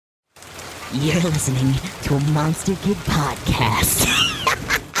You're listening to a Monster Kid podcast.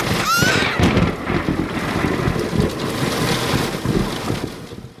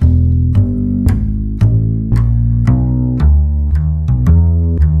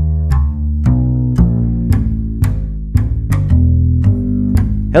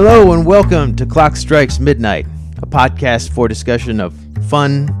 Hello and welcome to Clock Strikes Midnight, a podcast for discussion of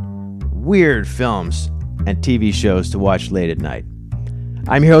fun, weird films and TV shows to watch late at night.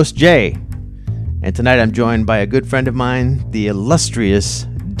 I'm your host, Jay, and tonight I'm joined by a good friend of mine, the illustrious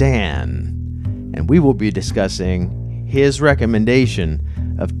Dan, and we will be discussing his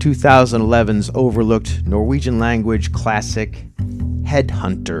recommendation of 2011's overlooked Norwegian language classic,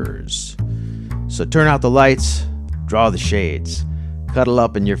 Headhunters. So turn out the lights, draw the shades, cuddle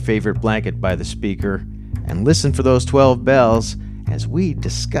up in your favorite blanket by the speaker, and listen for those 12 bells as we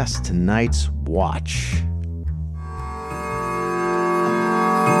discuss tonight's watch.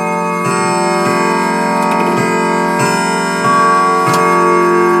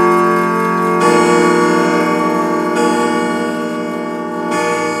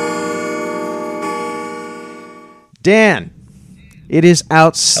 Dan, it is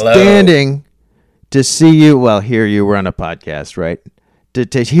outstanding to see you. Well, hear you. We're on a podcast, right?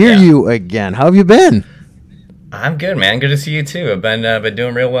 To hear you again. How have you been? I'm good, man. Good to see you too. I've been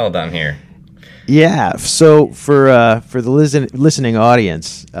doing real well down here. Yeah. So for the listening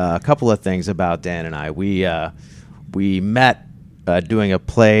audience, a couple of things about Dan and I. We met doing a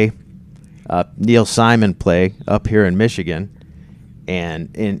play, Neil Simon play up here in Michigan,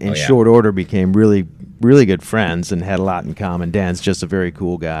 and in short order became really good friends and had a lot in common. Dan's just a very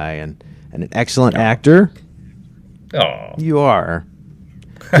cool guy and an excellent actor. Oh, you are.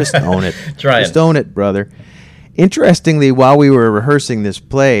 Just own it. Try Just own it, brother. Interestingly, while we were rehearsing this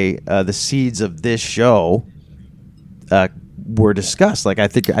play, the seeds of this show were discussed. Like I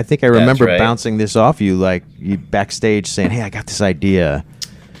think I remember bouncing this off you, like you backstage saying, "Hey, I got this idea."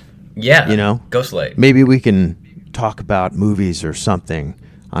 Yeah, you know, Ghostlight. Maybe we can talk about movies or something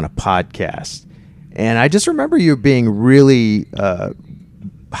on a podcast. And I just remember you being really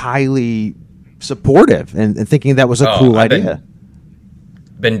highly supportive and thinking that was a cool idea.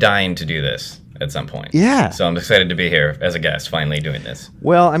 Been dying to do this at some point. Yeah. So I'm excited to be here as a guest, finally doing this.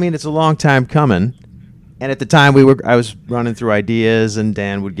 Well, I mean, it's a long time coming. And at the time I was running through ideas and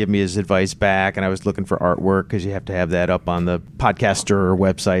Dan would give me his advice back, and I was looking for artwork because you have to have that up on the podcaster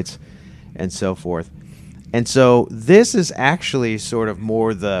websites and so forth. And so this is actually sort of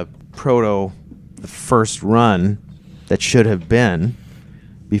more the first run that should have been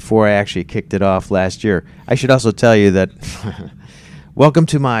before I actually kicked it off last year. I should also tell you that welcome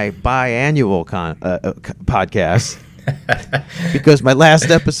to my biannual podcast because my last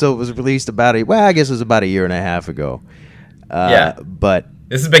episode was released about a year and a half ago. But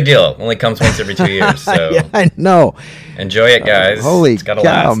this is a big deal. Only comes once every 2 years. So yeah, I know. Enjoy it, guys. Holy it's gotta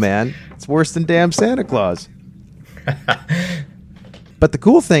cow, last. Man. It's worse than damn Santa Claus. But the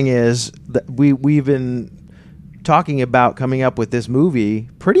cool thing is that we've been talking about coming up with this movie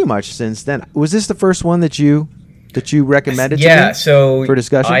pretty much since then. Was this the first one that you recommended to me so for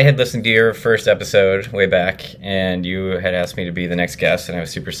discussion? I had listened to your first episode way back, and you had asked me to be the next guest, and I was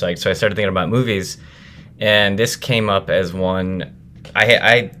super psyched. So I started thinking about movies, and this came up as one.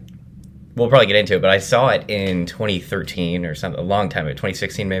 We'll probably get into it, but I saw it in 2013 or something, a long time ago,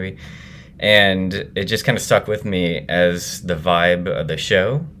 2016 maybe. And it just kind of stuck with me as the vibe of the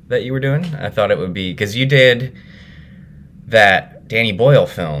show that you were doing. I thought it would be, because you did that Danny Boyle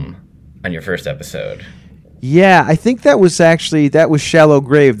film on your first episode. Yeah, I think that was Shallow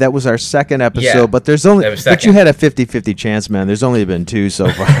Grave. That was our second episode, but but you had a 50-50 chance, man. There's only been two so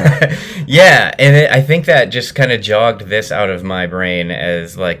far. Yeah, and I think that just kind of jogged this out of my brain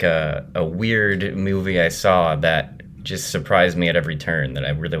as like a weird movie I saw that just surprised me at every turn that I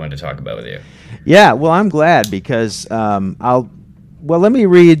really wanted to talk about with you. Yeah, well, I'm glad because let me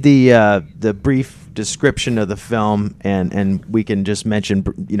read the brief description of the film, and we can just mention,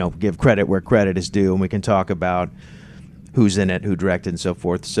 give credit where credit is due, and we can talk about who's in it, who directed, and so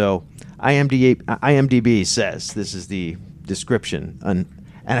forth. So IMDb says this is the description,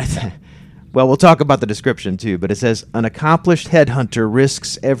 we'll talk about the description too, but it says, an accomplished headhunter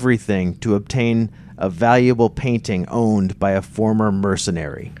risks everything to obtain a valuable painting owned by a former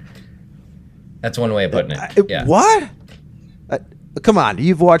mercenary. That's one way of putting it. Yeah. What? Come on,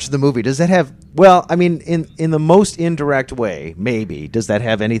 you've watched the movie. Does that have... Well, I mean, in the most indirect way, maybe. Does that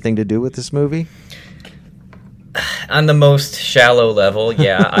have anything to do with this movie? On the most shallow level,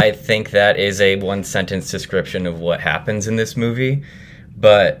 yeah. I think that is a one-sentence description of what happens in this movie.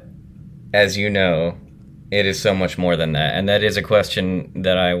 But, as you know, It is so much more than that. And that is a question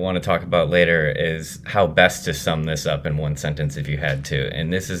that I want to talk about later, is how best to sum this up in one sentence if you had to.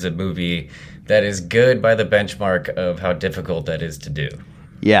 And this is a movie that is good by the benchmark of how difficult that is to do.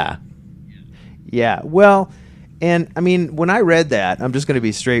 Yeah. Yeah. Well, and I mean, when I read that, I'm just going to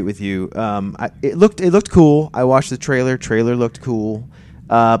be straight with you. It looked cool. I watched the trailer. Trailer looked cool.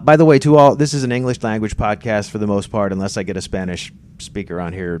 By the way, this is an English language podcast for the most part, unless I get a Spanish speaker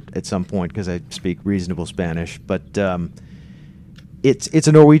on here at some point because I speak reasonable Spanish. But it's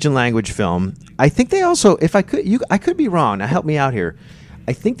a Norwegian language film. I think they also, if I could be wrong. Now help me out here.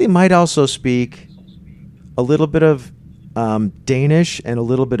 I think they might also speak a little bit of Danish and a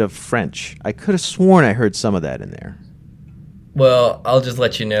little bit of French. I could have sworn I heard some of that in there. Well, I'll just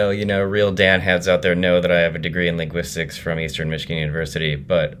let you know, real Dan heads out there know that I have a degree in linguistics from Eastern Michigan University,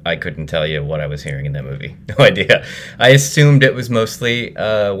 but I couldn't tell you what I was hearing in that movie. No idea. I assumed it was mostly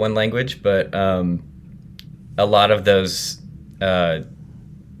one language, but a lot of those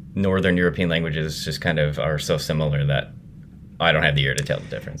Northern European languages just kind of are so similar that I don't have the ear to tell the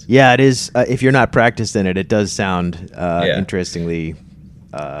difference. Yeah, it is. If you're not practiced in it, it does sound interestingly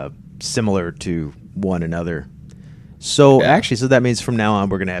similar to one another. So actually, so that means from now on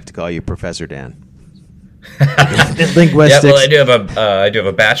we're going to have to call you Professor Dan. Linguistics. Yeah, well, I do have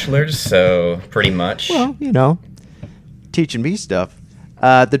a bachelor's, so pretty much. Well, teaching me stuff.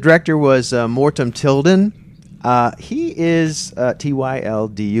 The director was Morten Tyldum. He is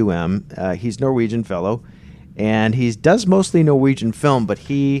Tyldum. He's a Norwegian fellow, and he does mostly Norwegian film, but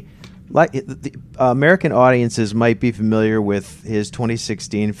he, like the American audiences might be familiar with his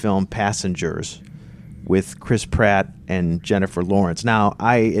 2016 film Passengers with Chris Pratt and Jennifer Lawrence. Now,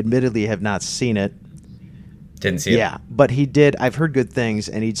 I admittedly have not seen it. Didn't see it. Yeah, but he did. I've heard good things,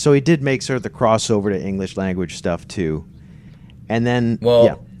 and he did make sort of the crossover to English language stuff too. And then,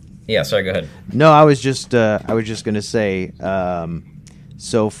 yeah. Sorry, go ahead. No, I was just going to say.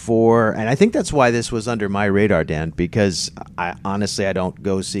 So and I think that's why this was under my radar, Dan, because I honestly don't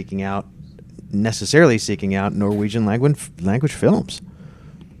go necessarily seeking out Norwegian language films.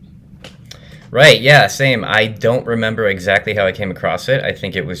 Right, yeah, same. I don't remember exactly how I came across it. I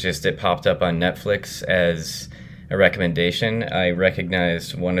think it was just it popped up on Netflix as a recommendation. I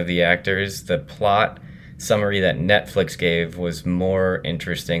recognized one of the actors. The plot summary that Netflix gave was more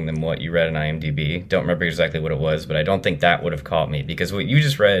interesting than what you read on IMDb. Don't remember exactly what it was, but I don't think that would have caught me, because what you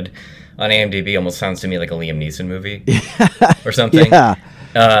just read on IMDb almost sounds to me like a Liam Neeson movie or something. Yeah.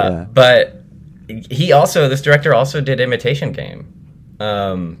 But this director also did Imitation Game.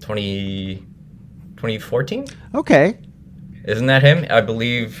 2014? Okay. Isn't that him? I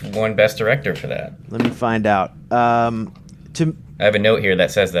believe won Best Director for that. Let me find out. I have a note here that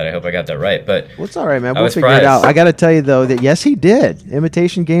says that. I hope I got that right. But it's all right, man. We'll figure it out. I got to tell you, though, that yes, he did.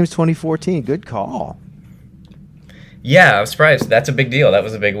 Imitation Games 2014. Good call. Yeah, I was surprised. That's a big deal. That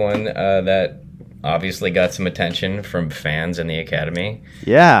was a big one that obviously got some attention from fans in the Academy.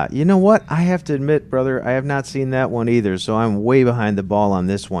 Yeah. You know what? I have to admit, brother, I have not seen that one either, so I'm way behind the ball on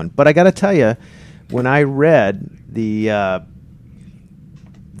this one. But I got to tell you, when I read the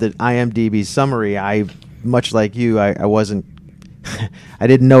IMDb summary, much like you, I wasn't I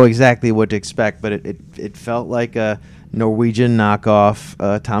didn't know exactly what to expect, but it felt like a Norwegian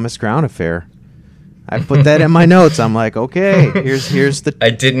knockoff Thomas Crown Affair. I put that in my notes. I'm like, okay, here's the.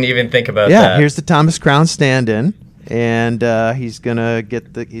 I didn't even think about that. Yeah, here's the Thomas Crown stand-in, and he's gonna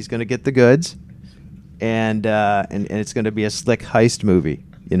get the goods, and it's gonna be a slick heist movie,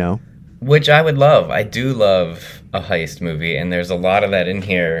 Which I would love. I do love a heist movie, and there's a lot of that in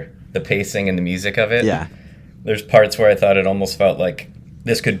here. The pacing and the music of it. Yeah. There's parts where I thought it almost felt like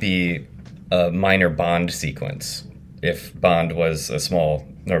this could be a minor Bond sequence if Bond was a small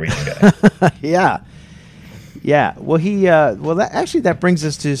Norwegian guy. Yeah. Well, that brings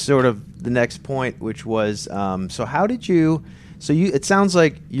us to sort of the next point, which was, so how did you? So it sounds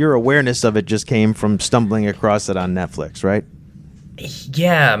like your awareness of it just came from stumbling across it on Netflix, right?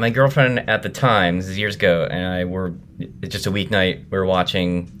 Yeah, my girlfriend at the time, this is years ago, and I were just a weeknight. We were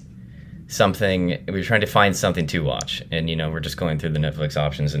watching something. We were trying to find something to watch, and we're just going through the Netflix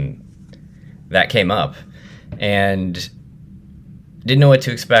options, and that came up, and didn't know what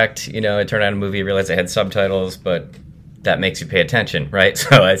to expect. It turned out a movie. I realized it had subtitles, but that makes you pay attention, right?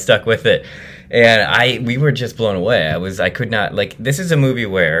 So I stuck with it, and we were just blown away. I could not this is a movie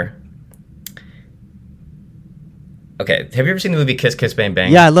where. Okay, have you ever seen the movie Kiss Kiss Bang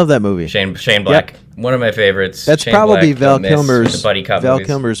Bang? Yeah, I love that movie. Shane Black, One of my favorites. That's Shane probably Black, Val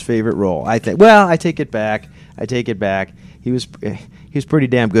Kilmer's favorite role, I think. Well, I take it back. He was pretty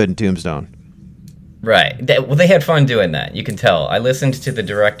damn good in Tombstone. Right. They had fun doing that. You can tell. I listened to the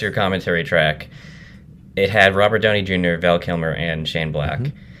director commentary track it had Robert Downey Jr., Val Kilmer, and Shane Black.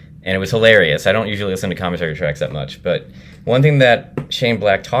 And it was hilarious. I don't usually listen to commentary tracks that much, but one thing that Shane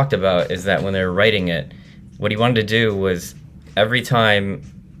Black talked about is that when they were writing it, what he wanted to do was every time,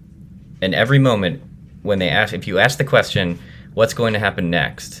 in every moment, when they asked, if you ask the question, what's going to happen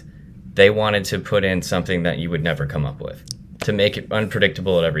next, they wanted to put in something that you would never come up with, to make it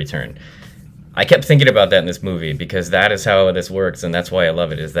unpredictable at every turn. I kept thinking about that in this movie because that is how this works, and that's why I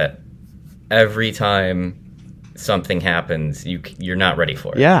love it, is that every time something happens, you're not ready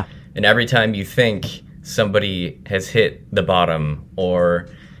for it. Yeah. And every time you think somebody has hit the bottom or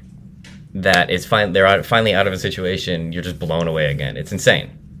that they're finally out of a situation, you're just blown away again. It's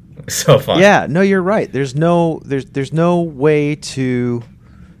insane. It's so fun. Yeah, no, you're right. There's no way to.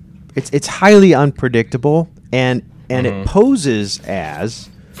 It's highly unpredictable, and it poses as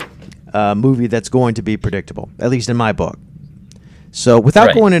a movie that's going to be predictable, at least in my book. So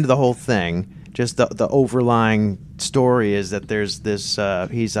without going into the whole thing, just the overlying story is that there's this.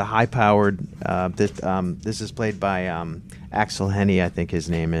 He's a high-powered. This is played by Axel Hennie, I think his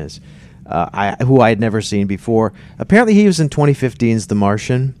name is. Who I had never seen before. Apparently, he was in 2015's The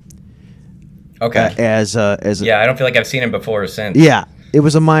Martian. Okay. Yeah, I don't feel like I've seen him before or since. Yeah, it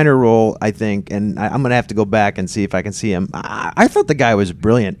was a minor role, I think, and I'm gonna have to go back and see if I can see him. I thought the guy was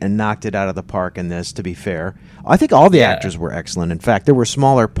brilliant and knocked it out of the park in this. To be fair, I think all the actors were excellent. In fact, there were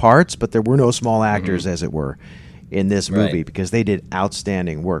smaller parts, but there were no small actors, as it were, in this movie because they did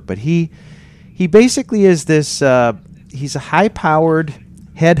outstanding work. But he basically is this. He's a high-powered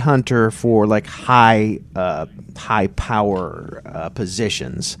headhunter for like high power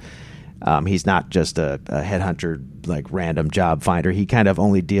positions. He's not just a headhunter, like random job finder. He kind of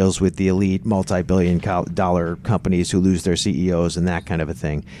only deals with the elite multi-billion-dollar companies who lose their CEOs and that kind of a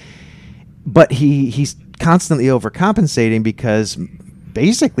thing. But he's constantly overcompensating because,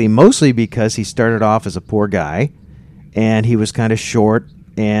 basically, mostly because he started off as a poor guy, and he was kind of short,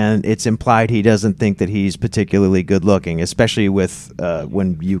 and it's implied he doesn't think that he's particularly good-looking, especially with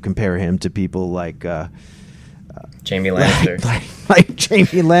when you compare him to people like Jamie Lannister. Like Jamie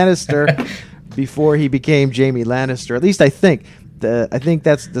Lannister before he became Jamie Lannister. At least I think. I think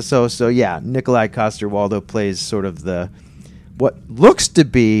that's the so yeah. Nikolai Coster-Waldau plays sort of what looks to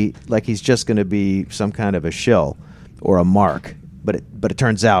be like he's just going to be some kind of a shill or a mark, but it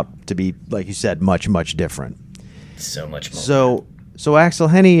turns out to be, like you said, much different. So much more. So Axel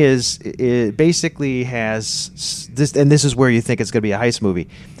Hennie is basically has this, and this is where you think it's going to be a heist movie.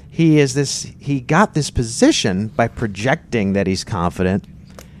 He got this position by projecting that he's confident,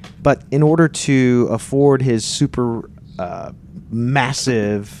 but in order to afford his super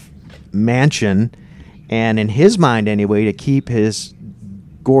massive mansion, and in his mind anyway, to keep his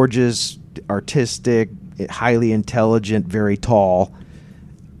gorgeous, artistic, highly intelligent, very tall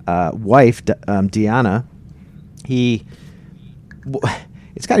wife, Diana,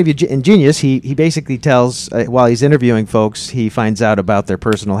 it's kind of ingenious. He basically tells, while he's interviewing folks, he finds out about their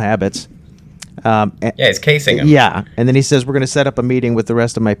personal habits. He's casing them. Yeah, and then he says, we're going to set up a meeting with the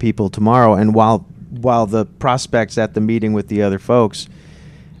rest of my people tomorrow. And while the prospect's at the meeting with the other folks,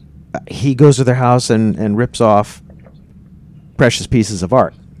 he goes to their house and rips off precious pieces of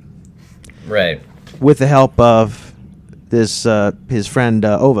art. Right. With the help of this his friend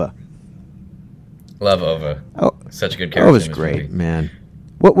Ova. Love Ova. Oh, such a good character. Ova's great, man.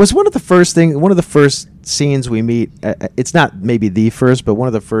 What was one of the first scenes we meet? It's not maybe the first, but one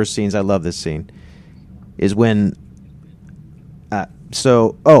of the first scenes. I love this scene. Is when. I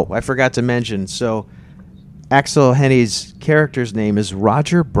forgot to mention. So, Axel Hennie's character's name is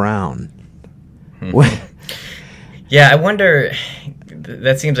Roger Brown. Yeah, I wonder.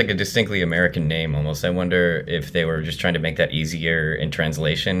 That seems like a distinctly American name almost. I wonder if they were just trying to make that easier in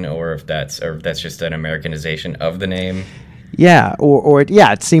translation, or if that's just an Americanization of the name. Yeah,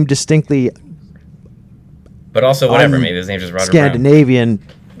 it seemed distinctly. But also, whatever. Maybe his name's just Roger Scandinavian.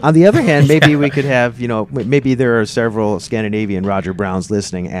 Brown. On the other hand, maybe we could have, maybe there are several Scandinavian Roger Browns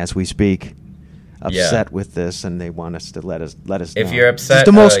listening as we speak, upset with this, and they want us to let us know. If you're upset, it's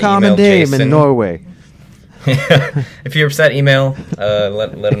the most common name in Norway. If you're upset, email.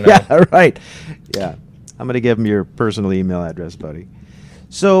 Let them know. Yeah, right. Yeah, I'm gonna give him your personal email address, buddy.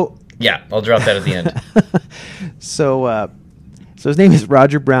 So. Yeah, I'll drop that at the end. So his name is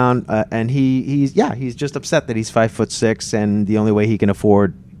Roger Brown, and he's just upset that he's 5'6", and the only way he can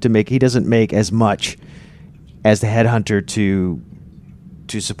afford to he doesn't make as much as the headhunter to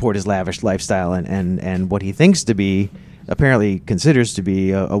support his lavish lifestyle and what he thinks to be, apparently considers to be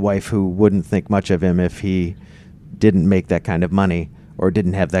a wife who wouldn't think much of him if he didn't make that kind of money or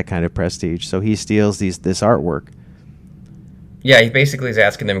didn't have that kind of prestige. So he steals this artwork. Yeah, he basically is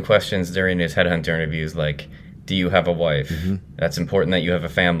asking them questions during his headhunter interviews, like, do you have a wife? Mm-hmm. That's important that you have a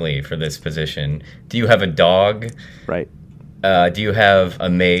family for this position. Do you have a dog? Right. Do you have a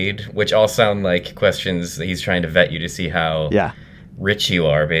maid? Which all sound like questions that he's trying to vet you to see how Yeah. rich you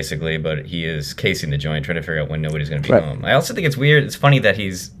are, basically, but he is casing the joint, trying to figure out when nobody's going to be Right. home. I also think it's weird. It's funny that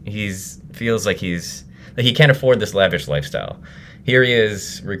he's feels like he can't afford this lavish lifestyle. Here he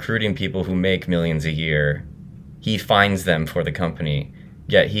is recruiting people who make millions a year. He finds them for the company,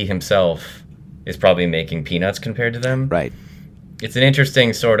 yet he himself is probably making peanuts compared to them. Right. It's an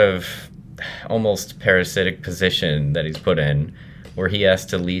interesting sort of almost parasitic position that he's put in, where he has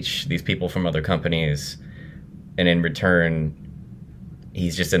to leech these people from other companies, and in return,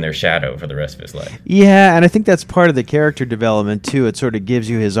 he's just in their shadow for the rest of his life. Yeah, and I think that's part of the character development too. It sort of gives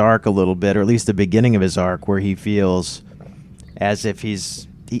you his arc a little bit, or at least the beginning of his arc, where he feels as if he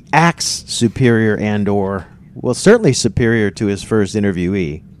acts superior well, certainly superior to his first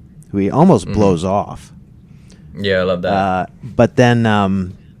interviewee, who he almost blows off. Yeah, I love that. But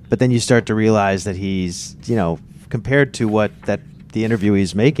then you start to realize that he's, compared to what the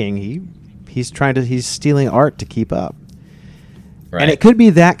interviewee's making, he's stealing art to keep up. Right. And it could be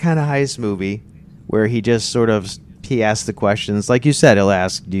that kind of heist movie where he just he asks the questions. Like you said, he'll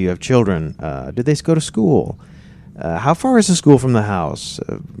ask, do you have children? Did they go to school? How far is the school from the house?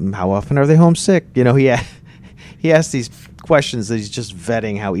 How often are they homesick? He asks these questions that he's just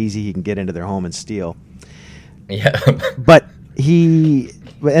vetting how easy he can get into their home and steal. Yeah. But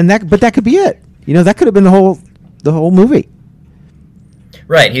that could be it. That could have been the whole movie.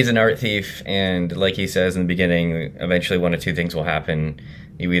 Right, he's an art thief, and like he says in the beginning, eventually one of two things will happen.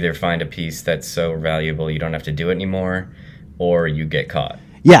 You either find a piece that's so valuable you don't have to do it anymore, or you get caught.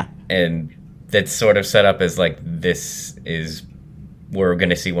 Yeah. And that's sort of set up as like, we're going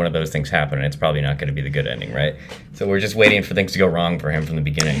to see one of those things happen, and it's probably not going to be the good ending, right? So we're just waiting for things to go wrong for him from the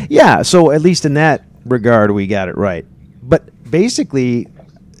beginning. Yeah, so at least in that regard, we got it right. But basically,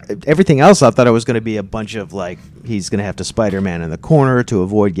 everything else, I thought it was going to be a bunch of, like, he's going to have to Spider-Man in the corner to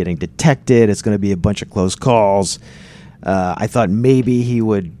avoid getting detected. It's going to be a bunch of close calls. I thought maybe he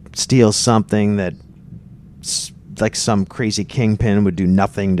would steal something that, like, some crazy kingpin would do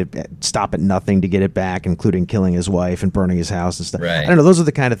nothing to stop at nothing to get it back, including killing his wife and burning his house and stuff. Right. I don't know. Those are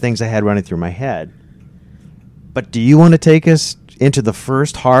the kind of things I had running through my head. But do you want to take us into the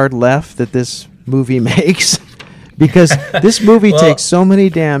first hard left that this movie makes? Because this movie takes so many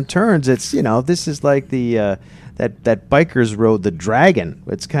damn turns. It's, this is like the that bikers rode the Dragon.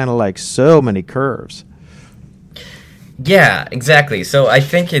 It's kind of like so many curves. Yeah, exactly. So I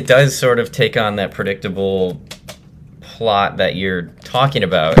think it does sort of take on that predictable plot that you're talking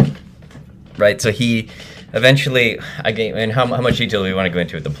about, right? So he eventually, and how much detail do we want to go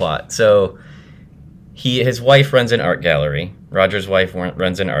into with the plot? So his wife runs an art gallery. Roger's wife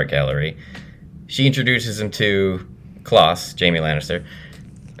runs an art gallery. She introduces him to Klaus, Jamie Lannister,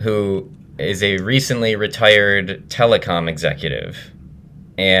 who is a recently retired telecom executive.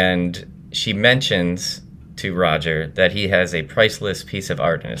 And she mentions to Roger that he has a priceless piece of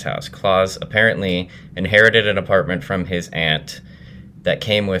art in his house. Klaus apparently inherited an apartment from his aunt that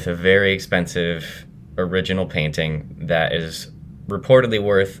came with a very expensive original painting that is reportedly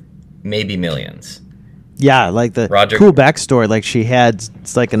worth maybe millions. Yeah, like the cool backstory. Like she had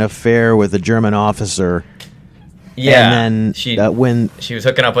like an affair with a German officer. Yeah, and then when she was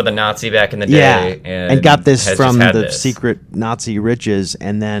hooking up with a Nazi back in the day, and got this from the secret Nazi riches,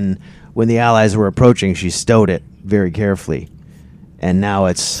 and then when the Allies were approaching, she stowed it very carefully, and now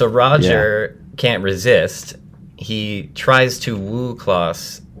it's so Roger can't resist. He tries to woo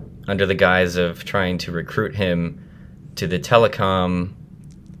Klaus under the guise of trying to recruit him to the telecom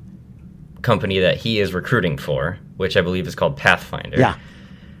company that he is recruiting for, which I believe is called Pathfinder. Yeah.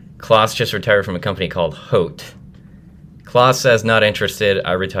 Klaus just retired from a company called Hote. Klaus says, not interested,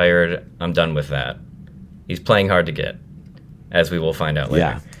 I retired, I'm done with that. He's playing hard to get, as we will find out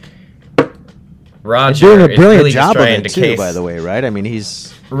later. Yeah. Roger doing a brilliant really job of it too, by the way, right? I mean,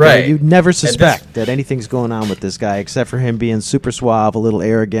 he's... Right. You'd never suspect that anything's going on with this guy, except for him being super suave, a little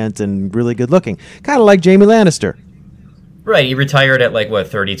arrogant, and really good looking. Kind of like Jamie Lannister. Right, he retired at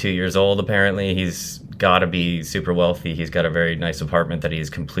 32 years old, apparently. He's got to be super wealthy. He's got a very nice apartment that he's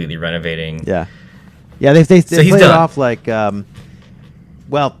completely renovating. Yeah. Yeah, they so play it off like,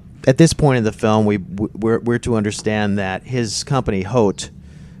 well, at this point in the film, we're to understand that his company, Hote,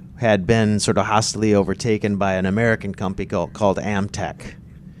 had been sort of hostily overtaken by an American company called Amtech.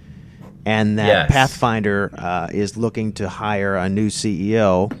 And that Pathfinder is looking to hire a new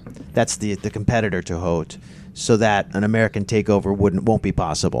CEO. That's the competitor to Hote, so that an American takeover won't be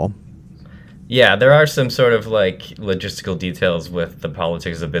possible. Yeah, there are some sort of like logistical details with the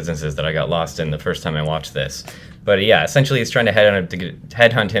politics of businesses that I got lost in the first time I watched this. But yeah, essentially he's trying to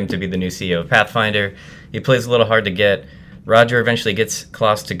headhunt him to be the new CEO of Pathfinder. He plays a little hard to get. Roger eventually gets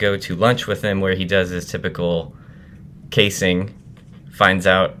Klaus to go to lunch with him where he does his typical casing, finds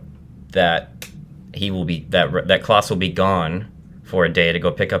out that that Klaus will be gone for a day to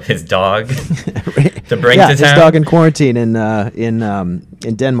go pick up his dog to bring to town. His dog in quarantine in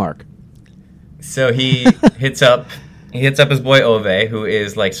Denmark. So he hits up his boy Ove, who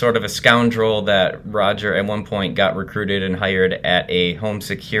is like sort of a scoundrel that Roger at one point got recruited and hired at a home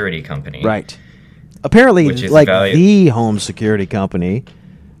security company. Right. Apparently, like the home security company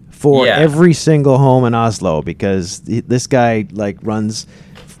for every single home in Oslo, because this guy like runs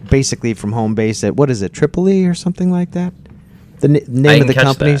basically from home base at, what is it, Tripoli or something like that? The name of the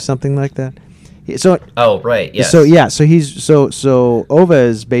company, something like that. So right, yes. So yeah, so Ove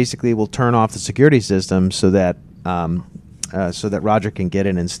is basically will turn off the security system so that Roger can get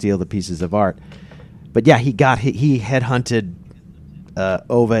in and steal the pieces of art. But yeah, he headhunted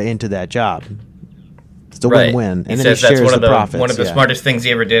Ove into that job. It's a win-win, and then he shares the profits. One of the smartest things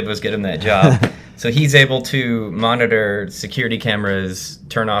he ever did was get him that job. So he's able to monitor security cameras,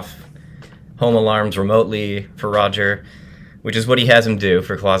 turn off home alarms remotely for Roger, which is what he has him do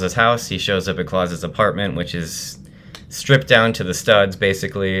for Klaus's house. He shows up at Klaus's apartment, which is stripped down to the studs,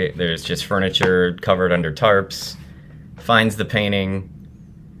 basically. There's just furniture covered under tarps. Finds the painting,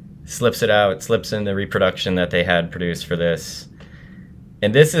 slips it out, slips in the reproduction that they had produced for this.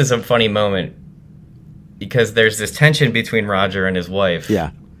 And this is a funny moment because there's this tension between Roger and his wife.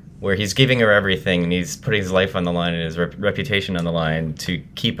 Yeah. Where he's giving her everything and he's putting his life on the line and his reputation on the line to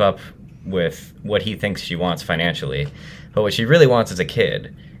keep up with what he thinks she wants financially. But what she really wants is a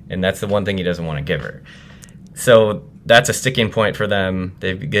kid, and that's the one thing he doesn't want to give her. So that's a sticking point for them.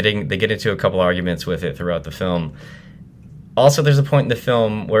 They get into a couple arguments with it throughout the film. Also, there's a point in the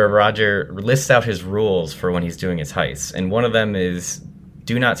film where Roger lists out his rules for when he's doing his heists, and one of them is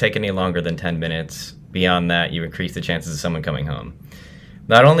do not take any longer than 10 minutes. Beyond that, you increase the chances of someone coming home.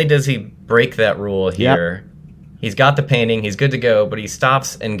 Not only does he break that rule here, he's got the painting, he's good to go, but he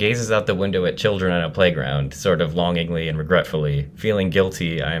stops and gazes out the window at children on a playground, sort of longingly and regretfully, feeling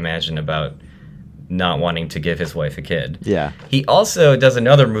guilty, I imagine, about not wanting to give his wife a kid. Yeah. He also does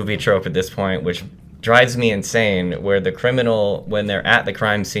another movie trope at this point, which drives me insane, where the criminal, when they're at the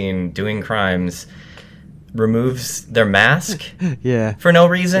crime scene doing crimes, removes their mask for no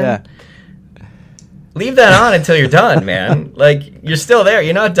reason. Yeah. Leave that on until you're done, man. Like, you're still there.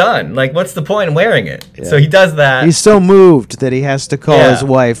 You're not done. Like, what's the point in wearing it? Yeah. So he does that. He's so moved that he has to call his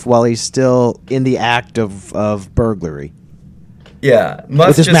wife while he's still in the act of burglary. Yeah.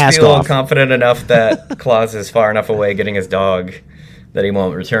 Must just feel confident enough that Klaus is far enough away getting his dog that he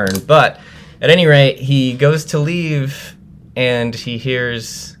won't return. But at any rate, he goes to leave and he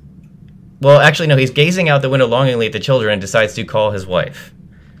hears... Well, actually, no, he's gazing out the window longingly at the children and decides to call his wife.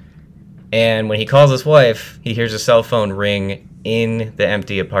 And when he calls his wife, he hears a cell phone ring in the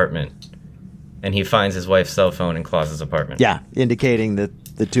empty apartment. And he finds his wife's cell phone in Klaus's apartment. Yeah, indicating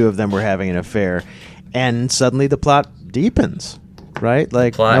that the two of them were having an affair. And suddenly the plot deepens, right?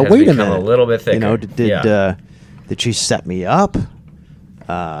 Like, now wait a minute. A little bit thicker. You know, did she set me up?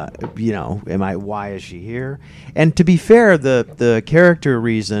 You know, why is she here? And to be fair, the character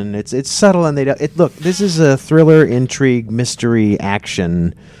reason, it's subtle, and look, this is a thriller, intrigue, mystery,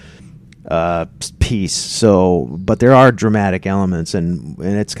 action piece. So, but there are dramatic elements, and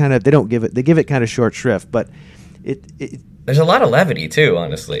it's kind of, they give it kind of short shrift, but it there's a lot of levity too,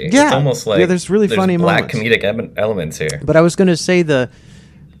 honestly. Yeah, it's almost like there's really funny black moments. Comedic elements here. But I was going to say the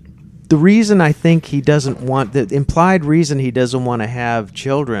reason I think he doesn't want, the implied reason he doesn't want to have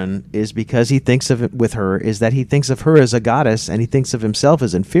children is because he thinks of it with her, is that he thinks of her as a goddess and he thinks of himself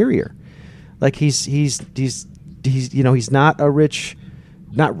as inferior. Like he's you know, he's not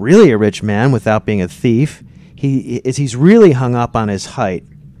really a rich man without being a thief. He's really hung up on his height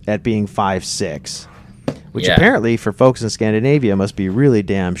at being 5'6", which apparently for folks in Scandinavia must be really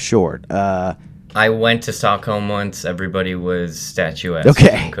damn short. I went to Stockholm once. Everybody was statuesque.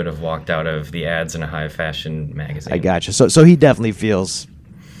 Okay. Could have walked out of the ads in a high fashion magazine. I gotcha. So he definitely feels,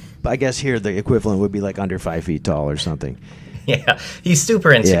 I guess here the equivalent would be like under 5 feet tall or something. Yeah, he's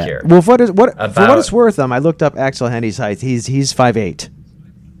super insecure. Yeah. Well, for what it's worth, I looked up Axel Hennie's height. He's 5'8".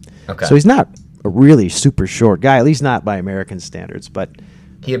 Okay. So he's not a really super short guy, at least not by American standards. But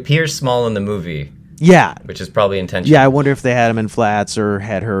he appears small in the movie. Yeah. which is probably intentional. Yeah, I wonder if they had him in flats or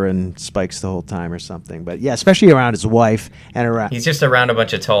had her in spikes the whole time or something. But yeah, especially around his wife and around He's just around a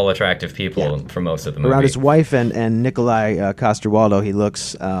bunch of tall, attractive people for most of the movie. around his wife and Nikolai Coster-Waldau. He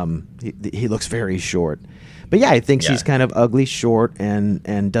looks he looks very short. But yeah, he thinks he's kind of ugly, short,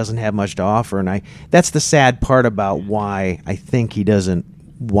 and doesn't have much to offer. And that's the sad part about why I think he doesn't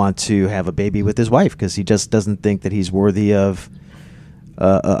want to have a baby with his wife, because he just doesn't think that he's worthy of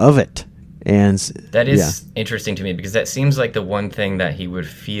it. And that is interesting to me, because that seems like the one thing that he would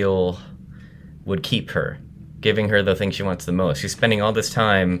feel would keep her, giving her the thing she wants the most. He's spending all this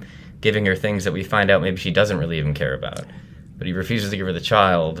time giving her things that we find out maybe she doesn't really even care about. But he refuses to give her the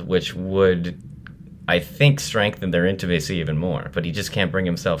child, which would, I think, strengthen their intimacy even more. But he just can't bring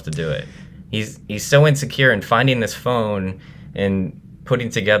himself to do it. He's so insecure, and finding this phone and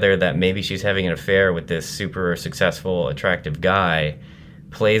putting together that maybe she's having an affair with this super successful, attractive guy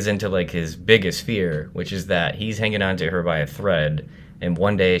plays into like his biggest fear, which is that he's hanging on to her by a thread, and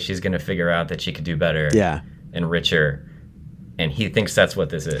one day she's going to figure out that she could do better and richer, and he thinks that's what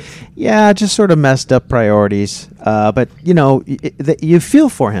this is. Yeah, just sort of messed up priorities. But you feel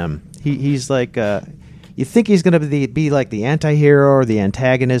for him. He's like, you think he's going to be like the anti-hero or the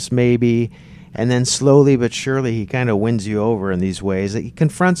antagonist maybe, and then slowly but surely he kind of wins you over in these ways. He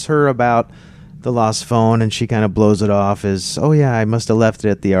confronts her about the lost phone, and she kind of blows it off as, oh yeah, I must have left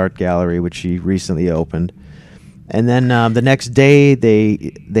it at the art gallery, which she recently opened. And then the next day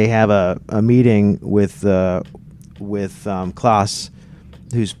they have a meeting with Klaus,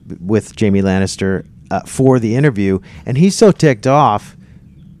 who's with Jamie Lannister, for the interview, and he's so ticked off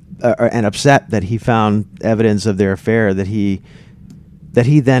and upset that he found evidence of their affair that he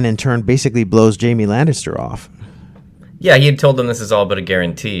then in turn basically blows Jamie Lannister off. Yeah, he had told them this is all but a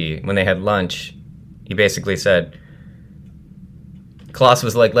guarantee. When they had lunch, he basically said, Klaus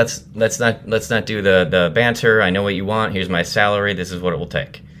was like, let's not do the banter. I know what you want. Here's my salary. This is what it will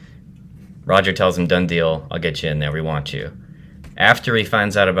take. Roger tells him, done deal. I'll get you in there. We want you. After he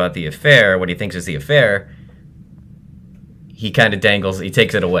finds out about the affair, what he thinks is the affair, he kind of dangles. He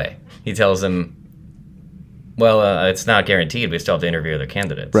takes it away. He tells him, well, it's not guaranteed. We still have to interview other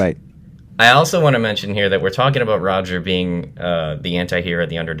candidates. Right. I also want to mention here that we're talking about Roger being the anti-hero,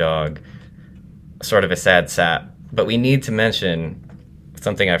 the underdog, sort of a sad sap. But we need to mention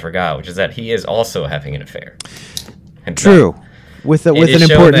something I forgot, which is that he is also having an affair. True. With an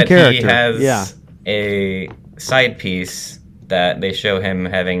important character. He has a side piece that they show him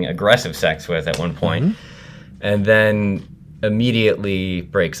having aggressive sex with at one point, and then immediately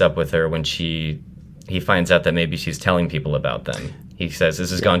breaks up with her when he finds out that maybe she's telling people about them. He says, this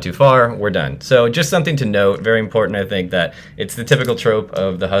has gone too far, we're done. So just something to note, very important, I think, that it's the typical trope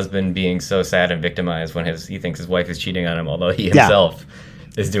of the husband being so sad and victimized when he thinks his wife is cheating on him, although he himself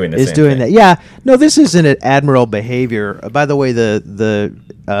is doing the same thing. That. Yeah. No, this isn't an admirable behavior. By the way, the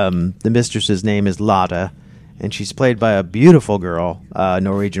mistress's name is Lotta, and she's played by a beautiful girl, a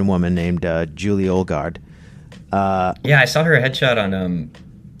Norwegian woman named Julie Olgard. Yeah, I saw her headshot on...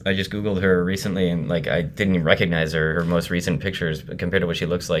 I just Googled her recently, and I didn't even recognize her most recent pictures compared to what she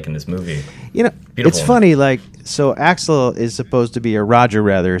looks like in this movie. Beautiful. It's funny, so Axel is supposed to be, or Roger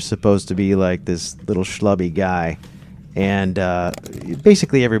rather, is supposed to be like this little schlubby guy, and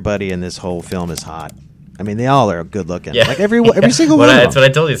basically everybody in this whole film is hot. I mean, they all are good looking. Yeah. Like every single one of them. That's what I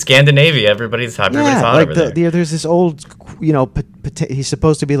told you. Scandinavia, everybody's hot. Everybody's hot over there. There's this old, he's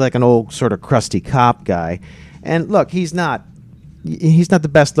supposed to be like an old sort of crusty cop guy, and look, he's not the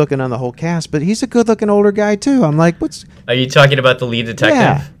best looking on the whole cast, but he's a good looking older guy too. I'm like, Are you talking about the lead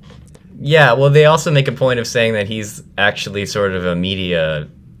detective? Yeah, well, they also make a point of saying that he's actually sort of a media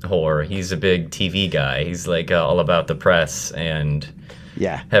whore. He's a big TV guy. He's all about the press and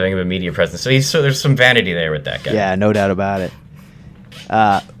having a media presence. So there's some vanity there with that guy. Yeah, no doubt about it.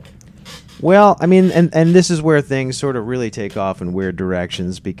 Well, I mean, and this is where things sort of really take off in weird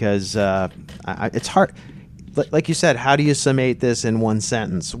directions, because it's hard. Like you said, how do you summate this in one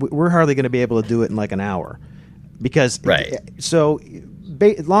sentence? We're hardly going to be able to do it in like an hour, because so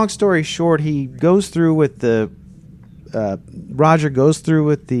long story short, he goes through with Roger goes through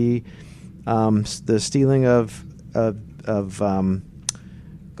with the stealing of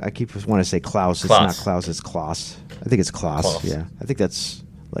I keep want to say Klaus. It's not Klaus. It's Klaus. I think it's Klaus. Yeah, I think that's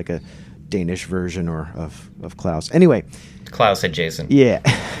like a Danish version of Klaus. Anyway, Klaus had Jason. Yeah.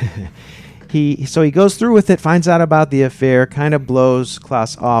 He goes through with it, finds out about the affair, kind of blows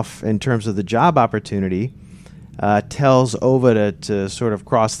Klaus off in terms of the job opportunity, tells Ova to sort of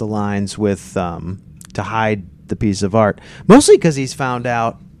cross the lines with to hide the piece of art, mostly because he's found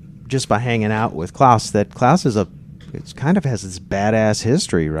out just by hanging out with Klaus that Klaus has this badass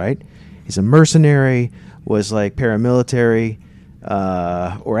history, right? He's a mercenary, was like paramilitary,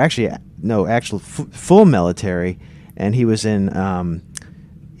 or actually, no, actual full military, and he was in.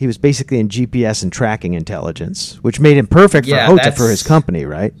 He was basically in GPS and tracking intelligence, which made him perfect for Hota for his company,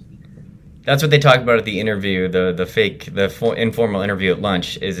 right? That's what they talk about at the interview, the informal interview at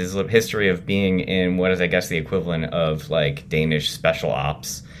lunch, is his history of being in what is, I guess, the equivalent of like Danish special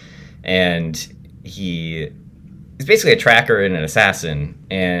ops. And he's basically a tracker and an assassin.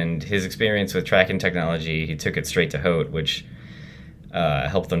 And his experience with tracking technology, he took it straight to Hote, which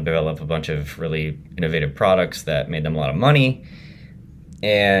helped them develop a bunch of really innovative products that made them a lot of money.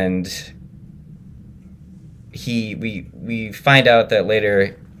 And we find out that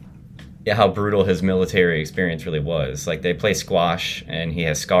later how brutal his military experience really was. Like, they play squash, and he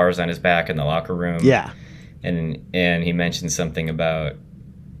has scars on his back in the locker room. Yeah. And he mentions something about,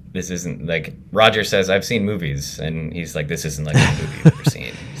 this isn't, like, Roger says, I've seen movies, and he's like, this isn't like a movie you've ever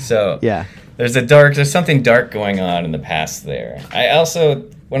seen. So yeah, there's something dark going on in the past there. I also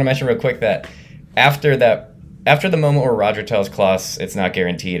want to mention real quick that after the moment where Roger tells Klaus it's not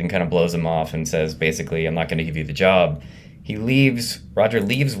guaranteed and kind of blows him off and says, basically, I'm not going to give you the job, Roger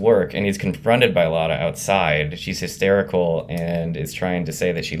leaves work, and he's confronted by Lotta outside. She's hysterical and is trying to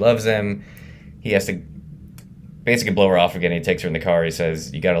say that she loves him. He has to basically blow her off again. He takes her in the car. He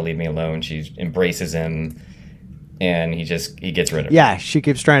says, you got to leave me alone. She embraces him, and he gets rid of her. Yeah, she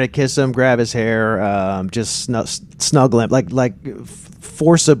keeps trying to kiss him, grab his hair, just snuggle him, like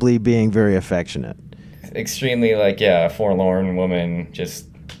forcibly being very affectionate. Extremely, like, a forlorn woman, just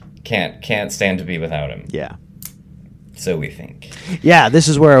can't stand to be without him. Yeah. So we think. Yeah, this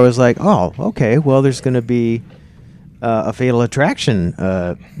is where I was like, oh, okay, well, there's going to be a fatal attraction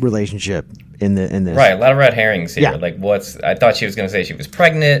relationship in this. Right, a lot of red herrings here. Yeah. Like, I thought she was going to say she was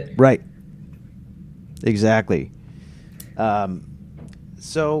pregnant. Right. Exactly.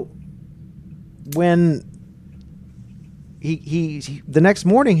 So when he the next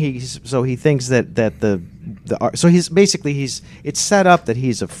morning he thinks that it's set up that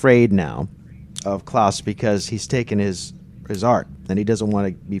he's afraid now of Klaus because he's taken his art and he doesn't want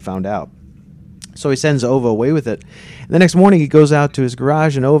to be found out. So he sends Ova away with it. And the next morning he goes out to his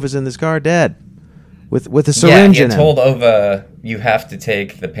garage and Ova's in this car dead with a syringe in him. Yeah, he told Ova, you have to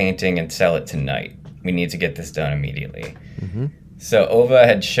take the painting and sell it tonight. We need to get this done immediately. Mm-hmm. So Ova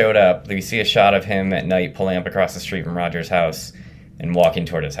had showed up. We see a shot of him at night pulling up across the street from Roger's house and walking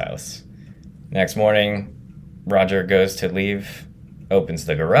toward his house. Next morning, Roger goes to leave, opens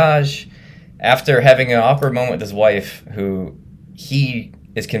the garage. After having an awkward moment with his wife, who he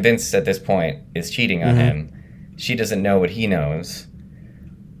is convinced at this point is cheating on him, she doesn't know what he knows.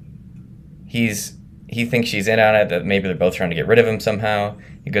 He thinks she's in on it, that maybe they're both trying to get rid of him somehow.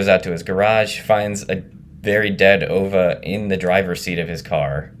 He goes out to his garage, finds a very dead Ova in the driver's seat of his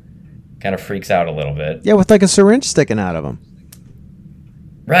car. Kind of freaks out a little bit. Yeah, with like a syringe sticking out of him.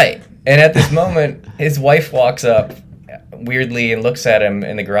 Right. And at this moment, his wife walks up weirdly and looks at him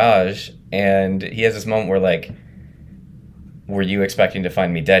in the garage, and he has this moment where, like, were you expecting to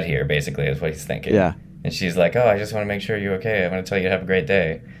find me dead here, basically, is what he's thinking. Yeah. And she's like, oh, I just want to make sure you're okay. I want to tell you to have a great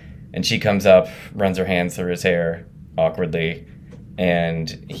day. And she comes up, runs her hands through his hair awkwardly,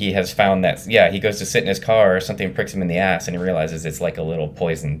 and he has found that, he goes to sit in his car, something pricks him in the ass, and he realizes it's like a little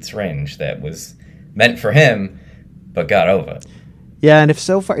poison syringe that was meant for him, but got Ova. Yeah, and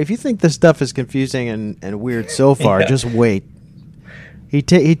if you think this stuff is confusing and weird so far, just wait. He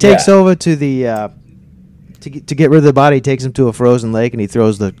takes Ova to the to get rid of the body. He takes him to a frozen lake, and he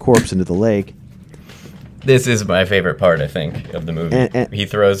throws the corpse into the lake. This is my favorite part, I think, of the movie. And he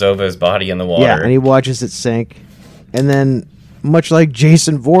throws Ova's body in the water. Yeah, and he watches it sink, and then, much like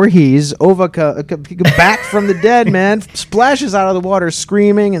Jason Voorhees, Ova back from the dead, man, splashes out of the water,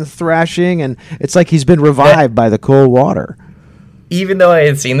 screaming and thrashing, and it's like he's been revived by the cold water. Even though I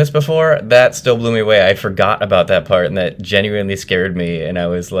had seen this before, that still blew me away. I forgot about that part, and that genuinely scared me, and I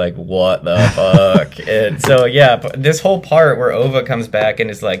was like, what the fuck? And so, this whole part where Ova comes back and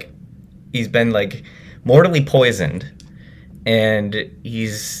is like, he's been, like, mortally poisoned, and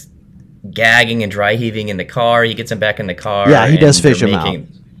he's gagging and dry heaving in the car. He gets him back in the car. Yeah, he does fish him out.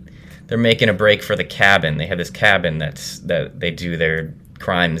 They're making a break for the cabin. They have this cabin that they do their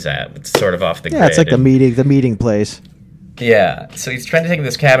crimes at. It's sort of off the grid. Yeah, it's like the meeting place. Yeah, so he's trying to take him to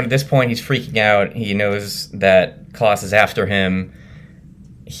this cabin. At this point, he's freaking out. He knows that Klaus is after him.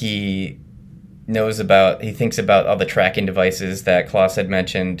 He thinks about all the tracking devices that Klaus had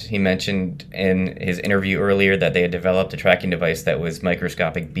mentioned. He mentioned in his interview earlier that they had developed a tracking device that was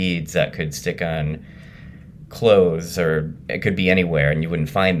microscopic beads that could stick on clothes, or it could be anywhere and you wouldn't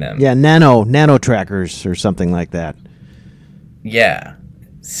find them. Yeah, nano trackers or something like that. Yeah.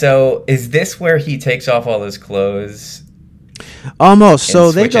 So is this where he takes off all his clothes? Almost.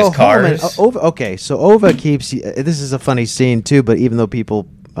 So they go cars? home. And, okay, so Ova keeps. This is a funny scene too, but even though people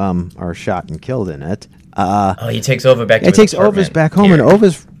are shot and killed in it, he takes Ova back. He takes Ova's back home, and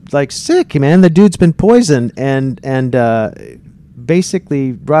Ova's like sick, man. The dude's been poisoned, and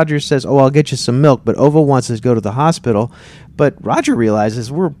basically Roger says, "Oh, I'll get you some milk," but Ova wants us to go to the hospital. But Roger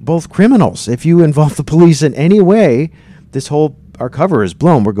realizes we're both criminals. If you involve the police in any way, our cover is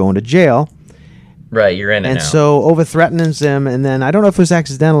blown. We're going to jail. Right, you're in it now. And so Ova threatens him, and then I don't know if it was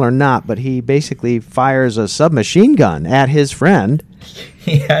accidental or not, but he basically fires a submachine gun at his friend.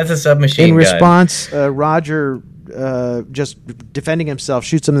 He has a submachine gun. In response, Roger, just defending himself,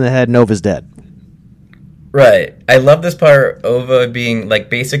 shoots him in the head, and Ova's dead. Right. I love this part, Ova being, like,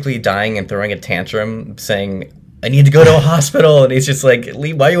 basically dying and throwing a tantrum, saying, I need to go to a hospital. And he's just like,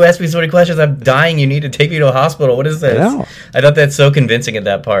 Lee, why are you asking me so many questions? I'm dying. You need to take me to a hospital. What is this? I thought that's so convincing at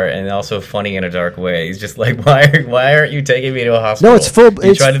that part, and also funny in a dark way. He's just like, why aren't you taking me to a hospital? No, it's full.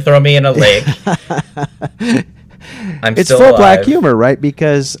 You tried to throw me in a lake. It's full black humor, right?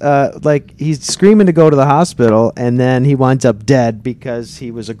 Because like he's screaming to go to the hospital, and then he winds up dead because he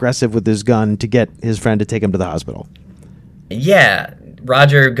was aggressive with his gun to get his friend to take him to the hospital. Yeah.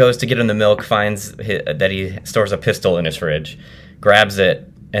 Roger goes to get him the milk, finds that he stores a pistol in his fridge, grabs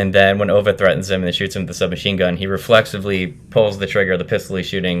it, and then when Ova threatens him and shoots him with the submachine gun, he reflexively pulls the trigger of the pistol he's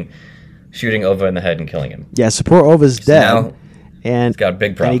shooting Ova in the head and killing him. Yeah, so poor Ova's dead. Now, and he's got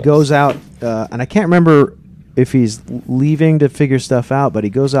big problems. And he goes out, and I can't remember if he's leaving to figure stuff out, but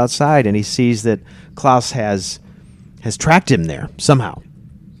he goes outside and he sees that Klaus has tracked him there somehow.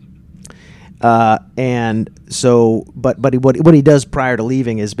 And so, but what he does prior to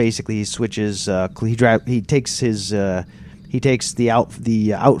leaving is basically he switches. He takes the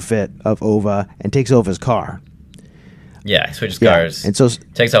outfit of Ova and takes Ova's car. Yeah, he switches cars. And so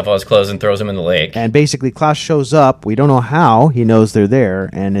takes off all his clothes and throws them in the lake. And basically, Klaus shows up. We don't know how. He knows they're there,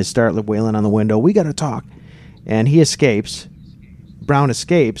 and is start wailing on the window. We got to talk. And he escapes. Brown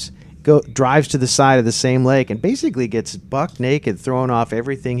escapes. Drives to the side of the same lake and basically gets buck naked, throwing off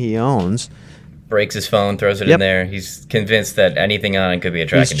everything he owns. Breaks his phone, throws it in there. He's convinced that anything on it could be a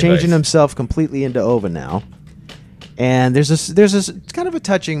tracking device. He's changing himself completely into Ova now. And there's this kind of a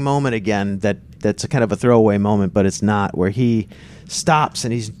touching moment again that's a kind of a throwaway moment, but it's not, where he stops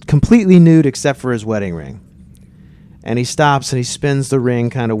and he's completely nude except for his wedding ring. And he stops and he spins the ring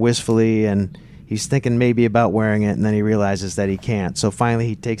kind of wistfully, and he's thinking maybe about wearing it, and then he realizes that he can't. So finally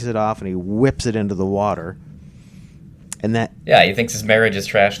he takes it off and he whips it into the water. And he thinks his marriage is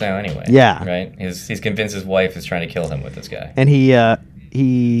trash now anyway. Yeah. Right? He's convinced his wife is trying to kill him with this guy. And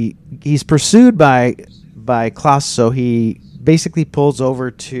he's pursued by Klaus, so he basically pulls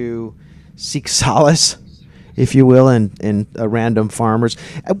over to seek solace, if you will, in a random farmer's.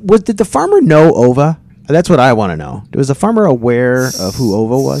 Did the farmer know Ova? That's what I want to know. Was the farmer aware of who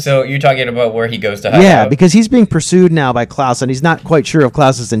Ova was? So you're talking about where he goes to hide out? Yeah, because he's being pursued now by Klaus, and he's not quite sure of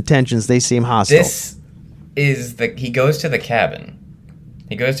Klaus's intentions. They seem hostile. He goes to the cabin.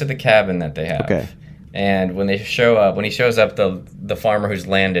 He goes to the cabin that they have. Okay. And when he shows up, the farmer whose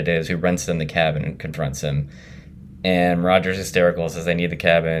land it is, who rents them the cabin, and confronts him. And Roger's hysterical, says they need the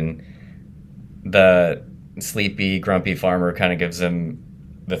cabin. The sleepy, grumpy farmer kind of gives him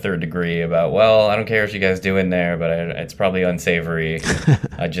the third degree about, well, I don't care what you guys do in there, but it's probably unsavory.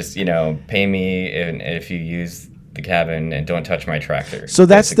 Just, pay me if you use the cabin and don't touch my tractor. So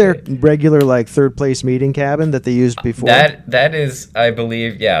that's basically their regular third place meeting cabin that they used before? That is, I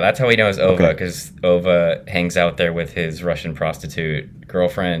believe, that's how he knows Ova, because Ova hangs out there with his Russian prostitute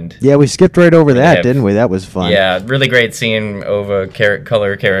girlfriend. Yeah, we skipped right over that, didn't we? That was fun. Yeah, really great scene, Ova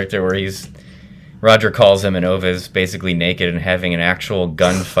color character, where Roger calls him and Ova's basically naked and having an actual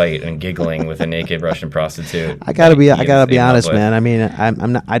gunfight and giggling with a naked Russian prostitute. I gotta be honest, man. I mean,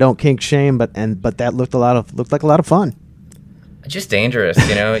 I don't kink shame, but that looked like a lot of fun. Just dangerous,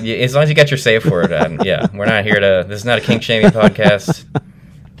 As long as you got your safe word, we're not here to. This is not a kink shaming podcast.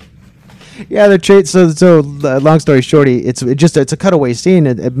 Yeah, so long story short, it's a cutaway scene.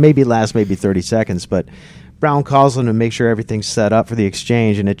 It maybe lasts 30 seconds, but Brown calls him to make sure everything's set up for the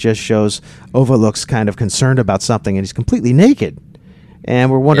exchange, and it just shows Ova looks kind of concerned about something, and he's completely naked.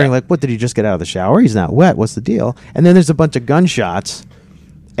 And we're wondering, what, did he just get out of the shower? He's not wet. What's the deal? And then there's a bunch of gunshots,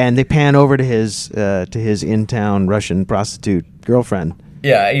 and they pan over to his in-town Russian prostitute girlfriend.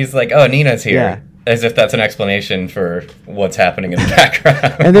 Yeah, he's like, oh, Nina's here. Yeah. As if that's an explanation for what's happening in the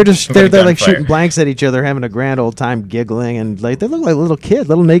background. And they're like shooting blanks at each other, having a grand old time, giggling, and they look like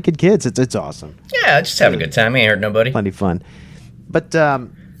little naked kids. It's awesome. Yeah, just having a good time. I ain't hurt nobody. Plenty fun. But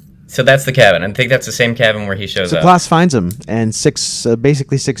So that's the cabin. I think that's the same cabin where he shows So up. Klaus finds him and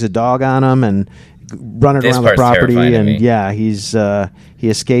basically sicks a dog on him and running This around the part's property. terrifying to And me. yeah, he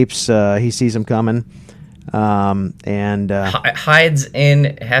escapes. He sees him coming, and Hides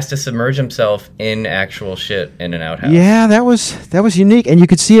in, has to submerge himself in actual shit in an outhouse. yeah, that was unique, and you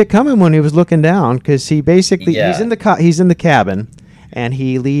could see it coming when he was looking down because he basically Yeah. he's in the cabin, and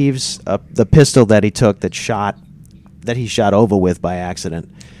he leaves the pistol that he took that he shot Ova with by accident.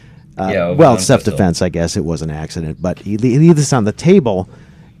 Ova's Well, own self-defense, I guess it was an accident, but he leaves this on the table,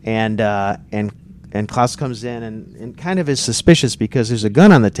 and Klaus comes in and kind of is suspicious because there's a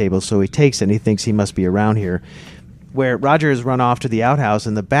gun on the table, so he takes it and he thinks he must be around here. Where Roger has run off to the outhouse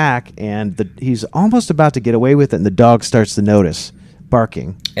in the back, and he's almost about to get away with it, and the dog starts to notice,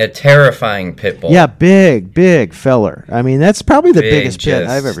 barking. A terrifying pit bull. Yeah, big feller. I mean, that's probably the Big, biggest pit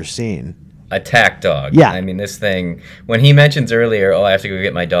just- I've ever seen. Attack dog. Yeah. I mean, this thing, when he mentions earlier, I have to go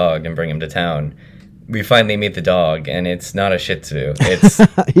get my dog and bring him to town, we finally meet the dog, and it's not a Shih Tzu. It's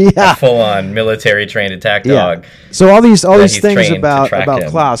Yeah. a full-on military-trained attack dog. So all these he's things trained to about track him.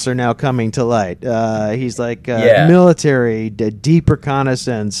 Klaus are now coming to light. He's like Yeah. military, deep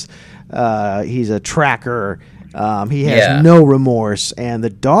reconnaissance. He's a tracker. He has Yeah. no remorse, and the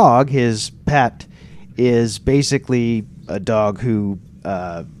dog, his pet, is basically a dog who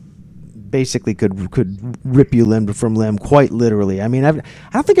basically could rip you limb from limb, quite literally. I mean, I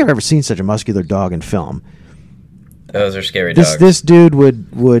don't think I've ever seen such a muscular dog in film. Those are scary dogs. This dude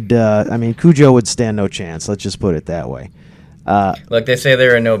would I mean, Cujo would stand no chance. Let's just put it that way. Look, they say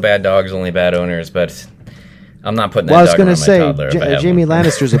there are no bad dogs, only bad owners, but I'm not putting that Well, I was dog going around to my say toddler if I have Jamie one.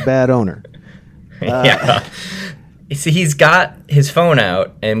 Lannister's a bad owner. Yeah. You see, he's got his phone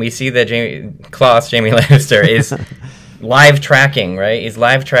out, and we see that Jamie Lannister is live tracking, right? He's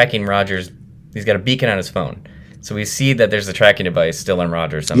live tracking Roger's. He's got a beacon on his phone. So we see that there's a tracking device still on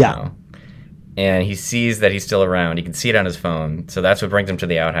Roger somehow. And he sees that he's still around. He can see it on his phone. So that's what brings him to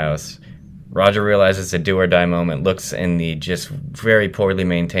the outhouse. Roger realizes it's a do or die moment, looks in the just very poorly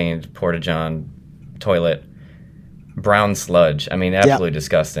maintained Porta-John toilet. Brown sludge. I mean, absolutely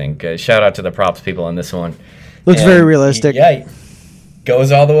disgusting. Shout out to the props people on this one. Looks And very realistic. he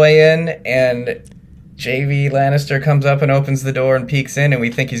goes all the way in, and JV Lannister comes up and opens the door and peeks in, and we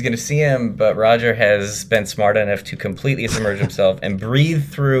think he's going to see him, but Roger has been smart enough to completely submerge himself and breathe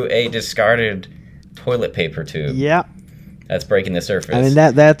through a discarded toilet paper tube. Yeah. That's breaking the surface. I mean,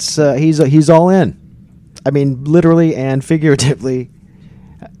 that's he's all in. I mean, literally and figuratively.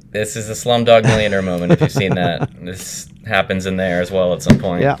 This is the Slumdog Millionaire moment, if you've seen that. This happens in there as well at some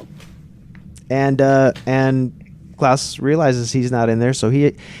point. Yeah. And Klaus realizes he's not in there, so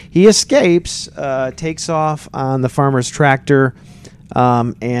he escapes, takes off on the farmer's tractor,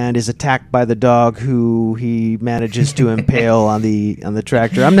 and is attacked by the dog, who he manages to impale on the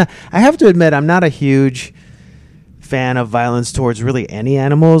tractor. I have to admit, I'm not a huge fan of violence towards really any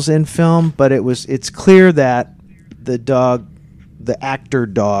animals in film, but it's clear that the actor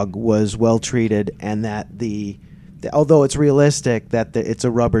dog was well treated, and that although it's realistic that it's a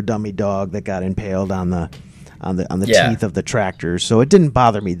rubber dummy dog that got impaled on the teeth of the tractor, so it didn't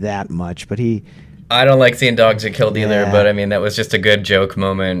bother me that much. But I don't like seeing dogs get killed either, Yeah. but I mean, that was just a good joke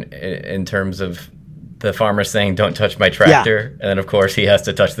moment in terms of the farmer saying, "Don't touch my tractor," and then of course he has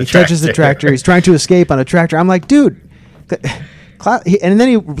to touch the he tractor. touches the tractor. He's trying to escape on a tractor. I'm like, dude. And then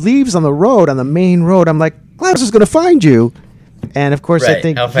he leaves on the main road. I'm like, Klaus is going to find you. And of course, I Right.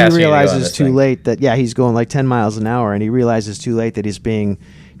 think How he fast are you gonna go on realizes this too thing? late that he's going like 10 miles an hour, and he realizes too late that he's being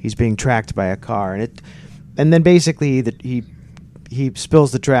tracked by a car, and then basically he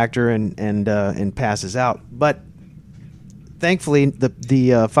spills the tractor and passes out. But thankfully,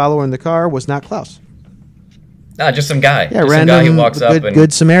 the follower in the car was not Klaus. Just some guy. Yeah, Just some random guy who walks up and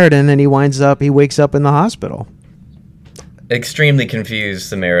good Samaritan, and he wakes up in the hospital. extremely confused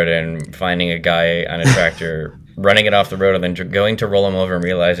Samaritan finding a guy on a tractor, running it off the road, and then going to roll him over and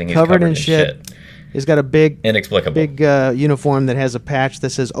realizing he's covered in shit. He's got a big Inexplicable. uniform that has a patch that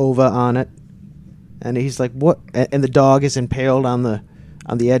says Ova on it, and he's like, "What?" And the dog is impaled on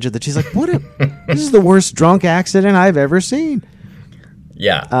the edge of the. She's like, "What? This is the worst drunk accident I've ever seen."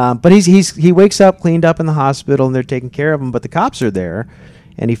 Yeah. But he wakes up cleaned up in the hospital, and they're taking care of him. But the cops are there,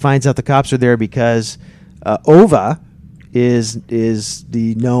 and he finds out the cops are there because Ova is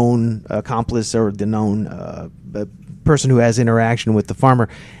the known accomplice, or the known person who has interaction with the farmer.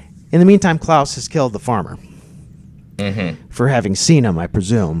 In the meantime, Klaus has killed the farmer for having seen him, I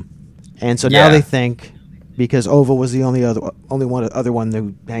presume. And so now Yeah. they think, because Ova was the only other one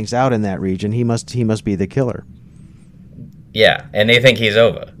who hangs out in that region, he must be the killer. Yeah, and they think he's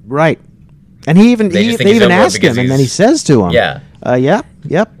Ova. Right. And he even They just think they he's even over ask him, because and then he he's- says to him, Yeah.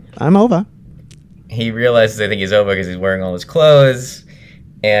 yep." I'm over. He realizes they think he's over because he's wearing all his clothes,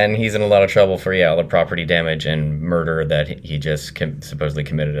 and he's in a lot of trouble for all the property damage and murder that he just supposedly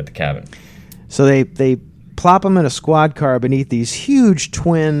committed at the cabin. So they plop him in a squad car beneath these huge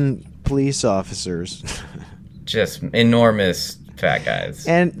twin police officers. Just enormous fat guys.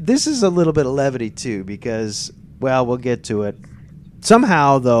 And this is a little bit of levity too, because, well, we'll get to it.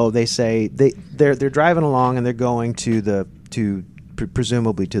 Somehow, though, they say they're driving along and they're going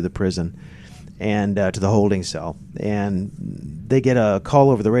presumably to the prison and to the holding cell, and they get a call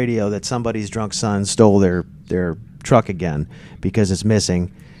over the radio that somebody's drunk son stole their truck again because it's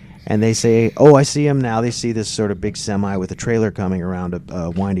missing. And they say, "Oh, I see him now." They see this sort of big semi with a trailer coming around a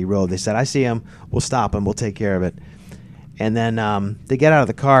windy road. They said, "I see him. We'll stop him. We'll take care of it." And then they get out of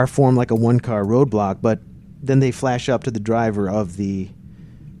the car, form like a one-car roadblock, but then they flash up to the driver of the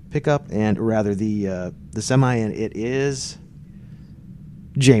pickup, and rather the semi, and it is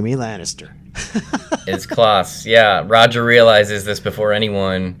Jaime Lannister. It's Klaus. Yeah, Roger realizes this before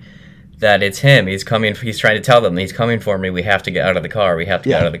anyone, that it's him. He's coming. He's trying to tell them, he's coming for me. We have to get out of the car. We have to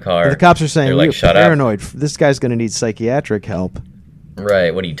get out of the car. And the cops are saying, they're like, "You're shut paranoid. This guy's going to need psychiatric help."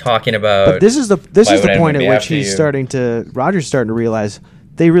 Right. What are you talking about? But this is the point at which Roger's starting to realize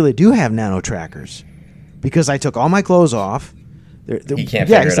they really do have nano trackers, because I took all my clothes off. He can't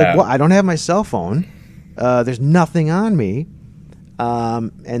figure he's it like, out. "Well, I don't have my cell phone. There's nothing on me."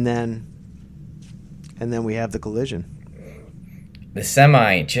 And then we have the collision. The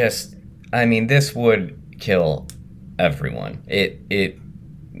semi this would kill everyone. It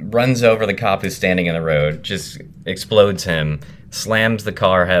runs over the cop who's standing in the road, just explodes him, slams the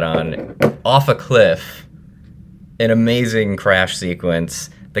car head on off a cliff. An amazing crash sequence.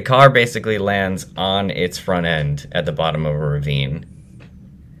 The car basically lands on its front end at the bottom of a ravine.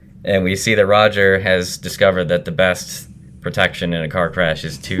 And we see that Roger has discovered that the best protection in a car crash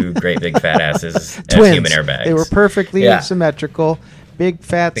is two great big fat asses as Twins. human airbags. They were perfectly symmetrical. Big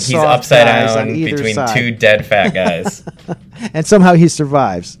fat He's soft upside guys down on either between side. two dead fat guys. And somehow he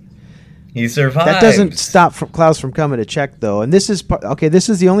survives. He survives. That doesn't stop Klaus from coming to check, though. And this is this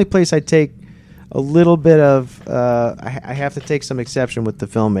is the only place I take a little bit of I have to take some exception with the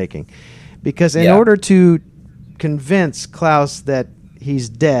filmmaking, because in order to convince Klaus that he's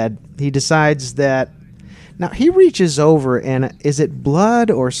dead, he decides that now he reaches over, and is it blood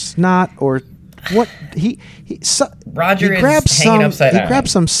or snot or what? Roger he grabs is hanging upside down. He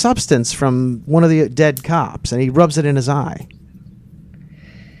grabs some substance from one of the dead cops, and he rubs it in his eye.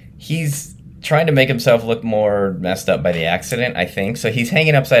 He's trying to make himself look more messed up by the accident, I think. So he's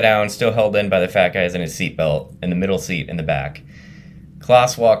hanging upside down, still held in by the fat guys in his seatbelt, in the middle seat in the back.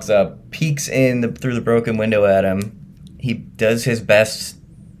 Klaus walks up, peeks in through the broken window at him. He does his best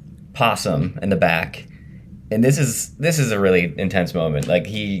possum in the back. And this is a really intense moment. Like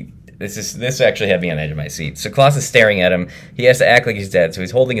this actually had me on the edge of my seat. So Klaus is staring at him. He has to act like he's dead, so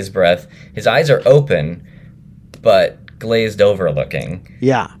he's holding his breath. His eyes are open, but glazed over looking.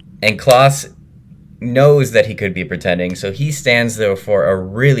 Yeah. And Klaus knows that he could be pretending, so he stands there for a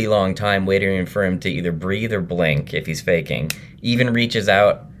really long time waiting for him to either breathe or blink if he's faking. Even reaches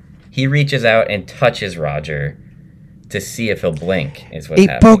out and touches Roger to see if he'll blink, is what's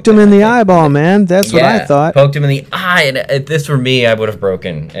happening. He poked him in the eyeball, man. That's what I thought. Poked him in the eye, and if this were me, I would have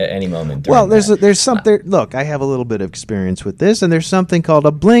broken at any moment. Well, there's something. Look, I have a little bit of experience with this, and there's something called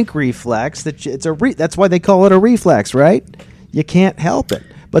a blink reflex. That's why they call it a reflex, right? You can't help it.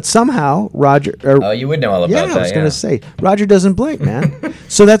 But somehow Roger. You would know all about that. Yeah, I was going to say Roger doesn't blink, man.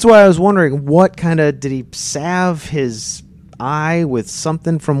 So that's why I was wondering, what kind of did he salve his eye with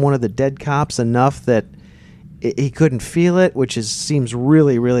something from one of the dead cops enough that he couldn't feel it, which seems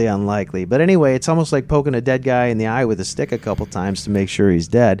really, really unlikely. But anyway, it's almost like poking a dead guy in the eye with a stick a couple times to make sure he's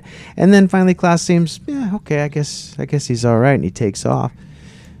dead. And then finally, Klaus seems, okay, I guess he's all right, and he takes off.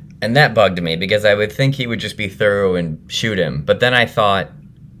 And that bugged me, because I would think he would just be thorough and shoot him. But then I thought,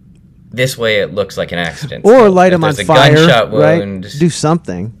 this way it looks like an accident. Or light him on fire, gunshot wound, right? Do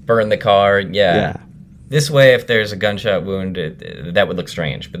something. Burn the car, yeah. This way, if there's a gunshot wound, that would look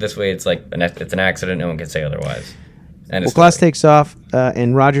strange. But this way, it's like it's an accident. No one can say otherwise. And Klaus takes off,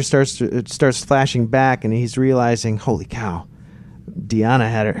 and Roger starts flashing back, and he's realizing, holy cow,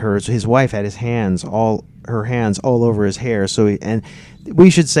 Deanna had his wife had her hands all over his hair. And we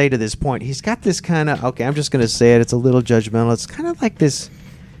should say to this point, he's got this kind of, okay, I'm just going to say it. It's a little judgmental. It's kind of like this.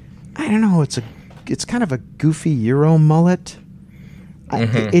 I don't know. It's kind of a goofy Euro mullet.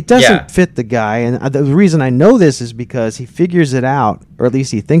 It doesn't fit the guy, and the reason I know this is because he figures it out, or at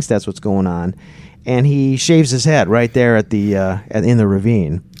least he thinks that's what's going on, and he shaves his head right there at the in the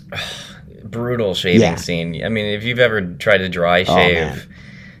ravine. Brutal shaving scene. I mean, if you've ever tried to dry shave,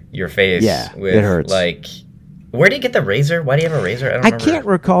 your face. Yeah, with, it hurts. Like, where do you get the razor? Why do you have a razor? I don't remember. can't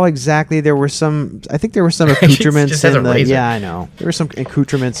recall exactly. I think there were some accoutrements just has in a the. razor. Yeah, I know. There were some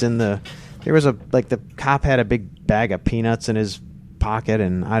accoutrements in the. There was the cop had a big bag of peanuts in his pocket,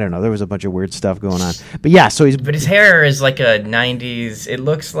 and I don't know. There was a bunch of weird stuff going on. But yeah, so But his hair is like a 90s. It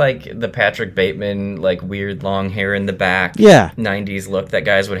looks like the Patrick Bateman, like, weird long hair in the back. Yeah. 90s look that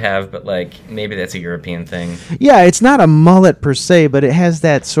guys would have, but, like, maybe that's a European thing. Yeah, it's not a mullet per se, but it has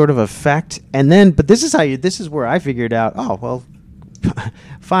that sort of effect. And then, but this is where I figured out. Oh well,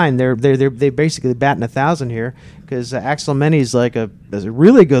 fine. They're basically batting 1,000 here because Axel Menny's like a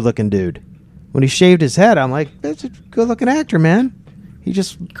really good looking dude. When he shaved his head, I'm like, that's a good looking actor, man. He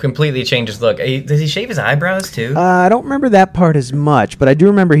just Completely changed his look. Does he shave his eyebrows, too? I don't remember that part as much, but I do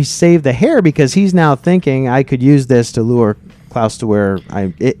remember he saved the hair because he's now thinking I could use this to lure Klaus to where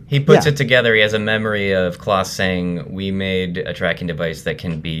He puts it together. He has a memory of Klaus saying, we made a tracking device that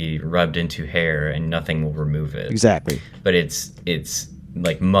can be rubbed into hair and nothing will remove it. Exactly. But it's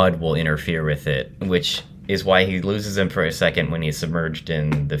like mud will interfere with it, which is why he loses him for a second when he's submerged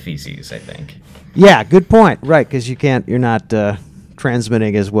in the feces, I think. Yeah, good point. Right, because you're not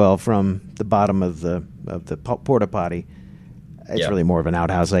transmitting as well from the bottom of the porta potty. It's Yeah. really more of an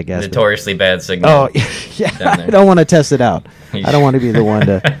outhouse, I guess. Notoriously bad signal. Oh, yeah. I don't want to test it out. I don't want to be the one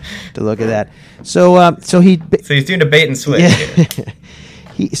to look at that. So So he's doing a bait and switch here.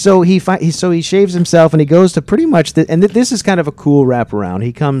 He shaves himself and he goes to pretty much this is kind of a cool wraparound.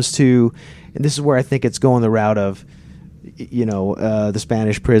 He comes to, and this is where I think it's going the route of, The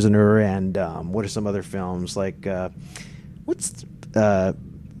Spanish Prisoner and what are some other films like what's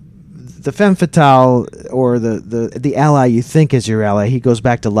the femme fatale or the ally you think is your ally. He goes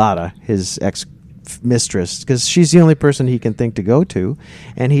back to Lada, his ex-mistress, because she's the only person he can think to go to,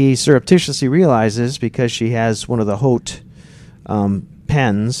 and he surreptitiously realizes because she has one of the Haute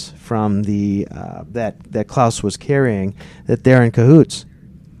pens from the that Klaus was carrying that they're in cahoots.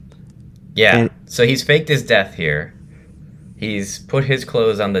 Yeah. So he's faked his death here. He's put his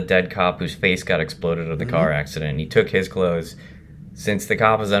clothes on the dead cop whose face got exploded in the car accident. He took his clothes. Since the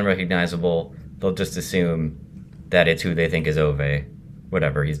cop is unrecognizable, they'll just assume that it's who they think is Ove.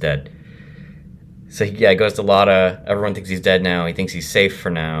 Whatever, he's dead. So he goes to Lada. Everyone thinks he's dead now. He thinks he's safe for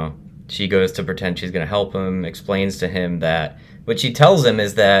now. She goes to pretend she's going to help him, explains to him that what she tells him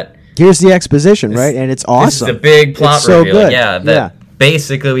is that here's the exposition, right? And it's awesome. This is a big plot it's so reveal. Good. Yeah.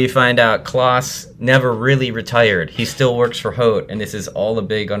 Basically, we find out Klaus never really retired. He still works for Haute, and this is all a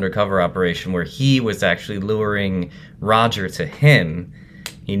big undercover operation where he was actually luring Roger to him.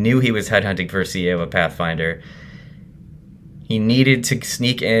 He knew he was headhunting for CEO of a Pathfinder. He needed to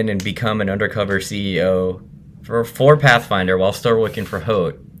sneak in and become an undercover CEO for Pathfinder while still working for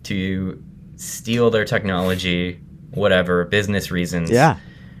Haute to steal their technology, whatever, business reasons. Yeah.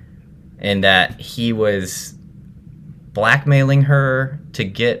 And that he was blackmailing her to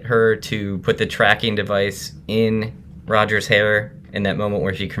get her to put the tracking device in Roger's hair in that moment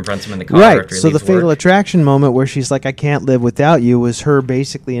where she confronts him in the car right. after he So the leaves fatal work. attraction moment where she's like, I can't live without you, was her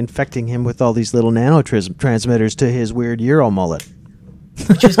basically infecting him with all these little nanotransmitters to his weird Euro mullet.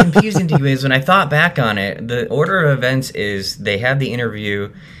 Which was confusing to me is when I thought back on it, the order of events is they have the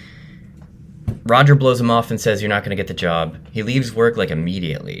interview, Roger blows him off and says, you're not going to get the job. He leaves work like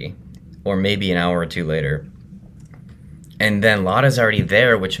immediately, or maybe an hour or two later. And then Lada's already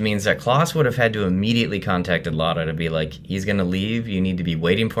there, which means that Klaus would have had to immediately contacted Lada to be like, he's going to leave. You need to be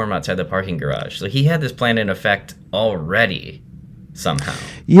waiting for him outside the parking garage. So he had this plan in effect already, somehow.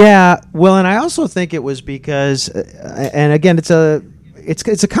 Yeah, well, and I also think it was because, and again, it's a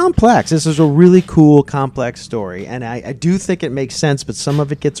complex. This is a really cool, complex story, and I do think it makes sense, but some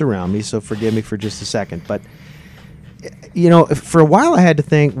of it gets around me, so forgive me for just a second. But, for a while I had to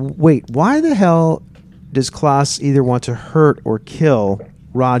think, wait, why the hell does Klaus either want to hurt or kill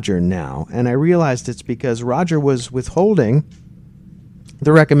Roger now? And I realized it's because Roger was withholding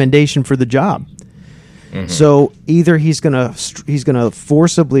the recommendation for the job. Mm-hmm. So either he's gonna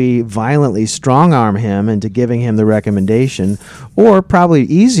forcibly, violently strong-arm him into giving him the recommendation, or probably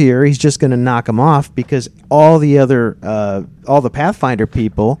easier, he's just gonna knock him off because all the Pathfinder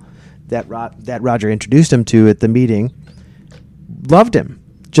people that Roger introduced him to at the meeting loved him.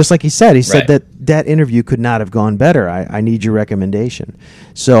 Just like he said, said that interview could not have gone better. I need your recommendation.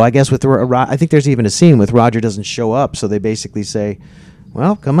 So I guess I think there's even a scene with Roger doesn't show up, so they basically say,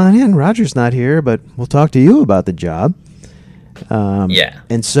 well, come on in. Roger's not here, but we'll talk to you about the job. Yeah.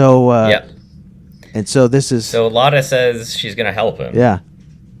 And so, and so this is. So Lada says she's going to help him. Yeah.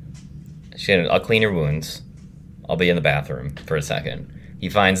 I'll clean your wounds. I'll be in the bathroom for a second. He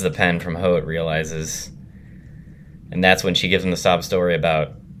finds the pen from Haute, realizes, and that's when she gives him the sob story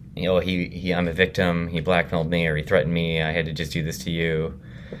about I'm a victim. He blackmailed me, or he threatened me. I had to just do this to you.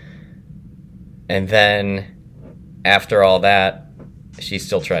 And then, after all that, she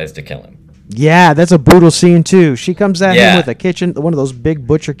still tries to kill him. Yeah, that's a brutal scene too. She comes at him Yeah. with one of those big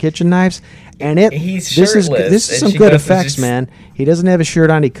butcher kitchen knives, and He's this is shirtless, and some she good goes, effects, man. He doesn't have a shirt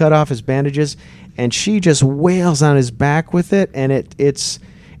on. He cut off his bandages, and she just wails on his back with it, and it's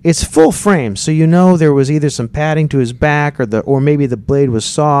full frame, so you know there was either some padding to his back, or maybe the blade was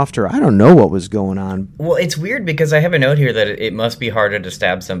soft, or I don't know what was going on. Well, it's weird because I have a note here that it must be harder to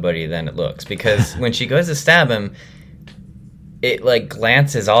stab somebody than it looks, because when she goes to stab him, it like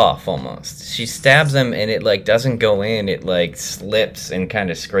glances off almost. She stabs him and it like doesn't go in. It like slips and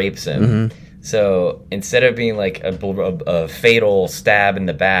kind of scrapes him. Mm-hmm. So instead of being like a fatal stab in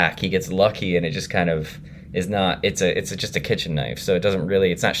the back, he gets lucky and it just kind of is not. It's just a kitchen knife, so it doesn't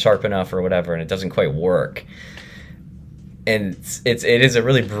really. It's not sharp enough or whatever, and it doesn't quite work. And it is a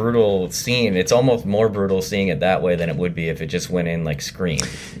really brutal scene. It's almost more brutal seeing it that way than it would be if it just went in like Scream.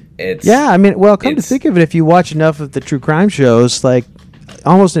 Yeah, I mean, well, come to think of it, if you watch enough of the true crime shows, like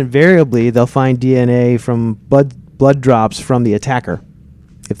almost invariably they'll find DNA from blood drops from the attacker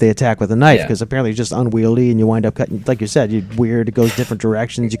if they attack with a knife, because apparently it's just unwieldy and you wind up cutting, like you said, you're weird, it goes different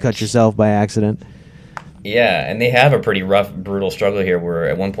directions, you cut yourself by accident. Yeah, and they have a pretty rough, brutal struggle here where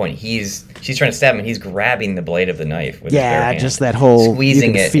at one point she's trying to stab him and he's grabbing the blade of the knife with his bare hand, just that whole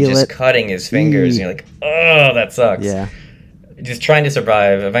squeezing it and just it. cutting his fingers. And you're like, oh, that sucks. Yeah. Just trying to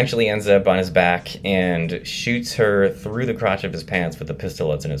survive, eventually ends up on his back and shoots her through the crotch of his pants with the pistol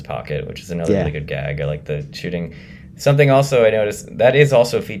that's in his pocket, which is another really good gag. I like the shooting. Something also I noticed, that is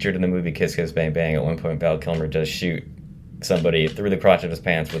also featured in the movie Kiss Kiss Bang Bang. At one point, Val Kilmer does shoot somebody through the crotch of his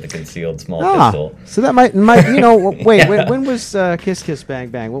pants with a concealed small pistol. So that might wait, when was Kiss Kiss Bang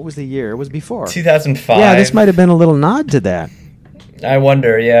Bang? What was the year? It was before. 2005. Yeah, this might have been a little nod to that. I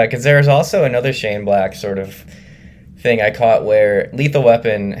wonder, yeah, because there's also another Shane Black sort of thing I caught where Lethal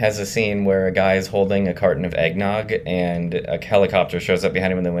Weapon has a scene where a guy is holding a carton of eggnog and a helicopter shows up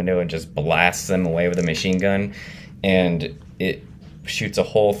behind him in the window and just blasts them away with a machine gun, and it shoots a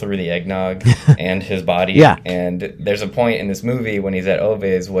hole through the eggnog and his body. Yeah. And there's a point in this movie when he's at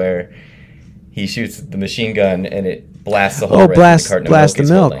Ove's where he shoots the machine gun and it blasts the whole blast the the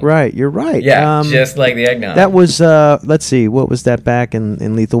milk. Right, you're right. Yeah, just like the eggnog. That was let's see, what was that back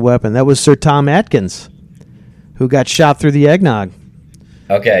in Lethal Weapon? That was Sir Tom Atkins, who got shot through the eggnog.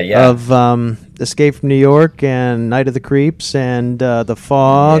 Okay, yeah. Of Escape from New York and Night of the Creeps and The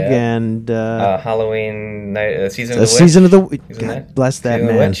Fog and Halloween night, Season of the Witch. Season of the God bless that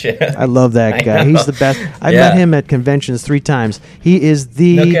man. I love that guy. He's the best. I met him at conventions 3 times. He is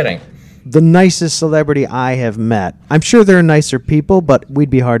no kidding. The nicest celebrity I have met. I'm sure there are nicer people, but we'd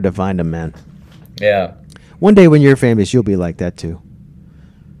be hard to find them, man. Yeah. One day when you're famous, you'll be like that too.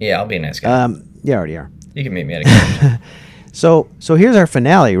 Yeah, I'll be a nice guy. You already are. You can meet me at a convention. So here's our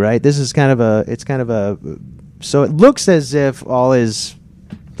finale, right? This is so it looks as if all is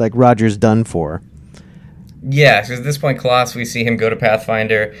like Roger's done for. Yeah, because at this point, Klaus, we see him go to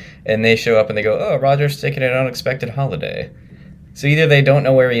Pathfinder, and they show up and they go, "Oh, Roger's taking an unexpected holiday." So either they don't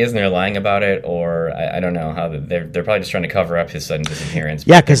know where he is and they're lying about it, or I don't know how they're probably just trying to cover up his sudden disappearance.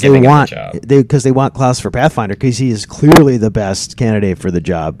 Yeah, because they want Klaus for Pathfinder because he is clearly the best candidate for the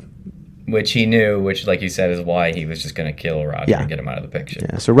job. Which he knew, which, like you said, is why he was just going to kill Roger and get him out of the picture.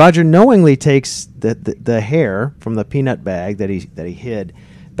 Yeah. So Roger knowingly takes the hair from the peanut bag that he hid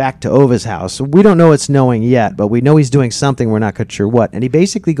back to Ova's house. So we don't know it's knowing yet, but we know he's doing something. We're not quite sure what. And he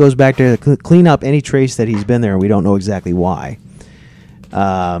basically goes back there to clean up any trace that he's been there, and we don't know exactly why.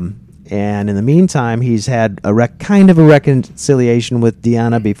 And in the meantime, he's had kind of a reconciliation with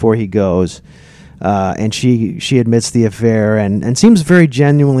Deanna before he goes. And she admits the affair and seems very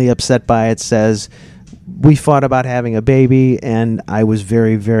genuinely upset by it, says, we fought about having a baby, and I was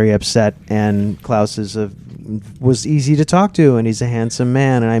very, very upset, and Klaus was easy to talk to, and he's a handsome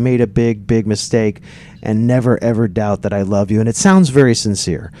man, and I made a big, big mistake, and never, ever doubt that I love you. And it sounds very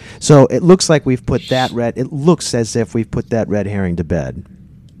sincere. So it looks like it looks as if we've put that red herring to bed.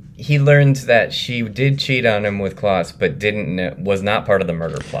 He learned that she did cheat on him with Klaus, but was not part of the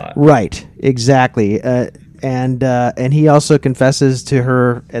murder plot. Right, exactly. And he also confesses to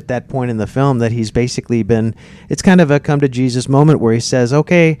her at that point in the film that he's basically it's kind of a come to Jesus moment where he says,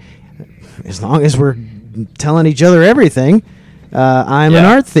 okay, as long as we're telling each other everything, I'm an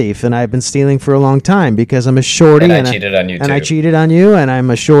art thief, and I've been stealing for a long time because I'm a shorty. And I cheated on you, too. And I cheated on you, and I'm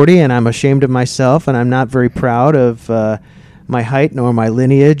a shorty, and I'm ashamed of myself, and I'm not very proud of my height, nor my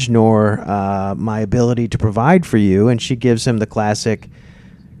lineage, nor my ability to provide for you. And she gives him the classic,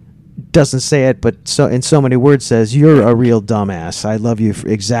 doesn't say it, but so in so many words says, "You're a real dumbass. I love you for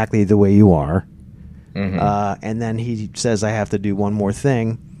exactly the way you are." And then he says, "I have to do one more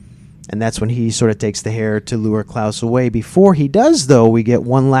thing." And that's when he sort of takes the hair to lure Klaus away. Before he does, though, we get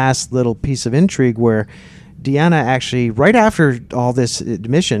one last little piece of intrigue where Deanna actually, right after all this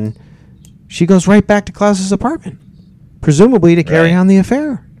admission, she goes right back to Klaus's apartment, presumably to carry on the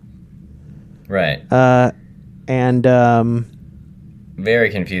affair. Right. Very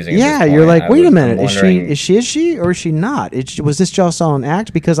confusing. Yeah, you're like, wait a minute, is she or is she not? Was this just all an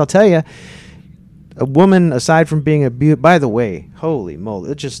act? Because I'll tell you, a woman, aside from being a beauty, by the way, holy moly,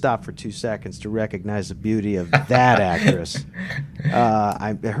 let's just stop for 2 seconds to recognize the beauty of that actress.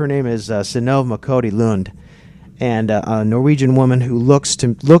 Her name is Synnøve Makodi Lund, and a Norwegian woman who looks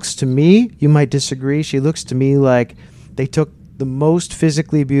to me, you might disagree, she looks to me like they took the most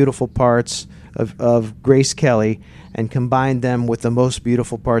physically beautiful parts of Grace Kelly and combined them with the most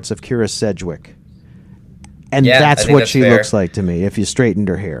beautiful parts of Kira Sedgwick. And that's what she looks like to me if you straightened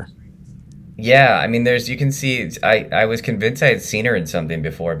her hair. Yeah, I mean, you can see, I was convinced I had seen her in something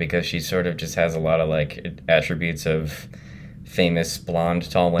before because she sort of just has a lot of, like, attributes of famous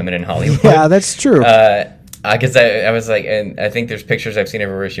blonde, tall women in Hollywood. Yeah, that's true. Because I was like, and I think there's pictures I've seen of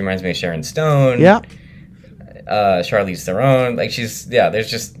her where she reminds me of Sharon Stone. Yeah. Charlize Theron, like she's that.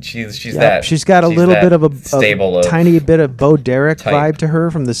 that. She's got a little bit of a tiny bit of Bo Derek vibe to her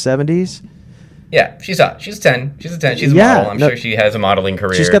from the 70s. Yeah, she's hot. She's 10. She's a 10. She's a model. I'm sure she has a modeling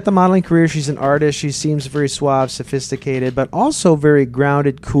career. She's got the modeling career. She's an artist. She seems very suave, sophisticated, but also very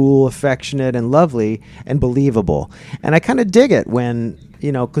grounded, cool, affectionate, and lovely, and believable. And I kind of dig it when,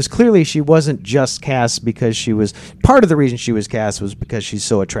 because clearly she wasn't just cast because part of the reason she was cast was because she's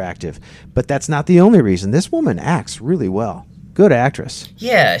so attractive. But that's not the only reason. This woman acts really well. Good actress.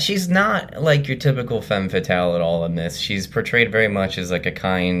 Yeah, she's not like your typical femme fatale at all in this. She's portrayed very much as like a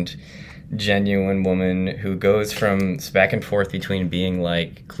kind, genuine woman who goes from back and forth between being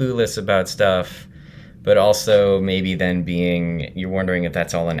like clueless about stuff, but also maybe then you're wondering if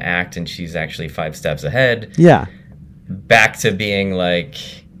that's all an act and she's actually 5 steps ahead. Yeah. Back to being like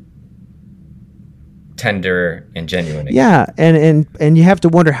tender and genuine again. Yeah, and you have to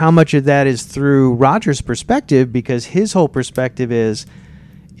wonder how much of that is through Roger's perspective, because his whole perspective is,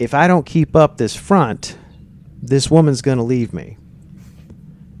 if I don't keep up this front, this woman's going to leave me.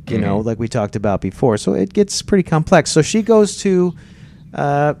 Like we talked about before. So it gets pretty complex. So she goes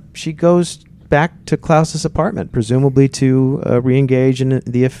back to Klaus's apartment, presumably to re-engage in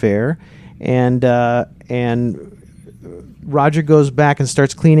the affair, and Roger goes back and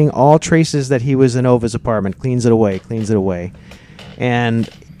starts cleaning all traces that he was in Ova's apartment. Cleans it away, and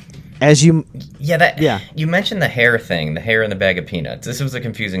as you you mentioned the hair thing, the hair in the bag of peanuts. This was the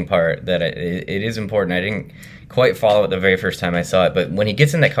confusing part that it is important. I didn't quite follow it the very first time I saw it, but when he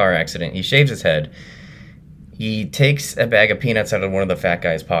gets in that car accident, he shaves his head. He takes a bag of peanuts out of one of the fat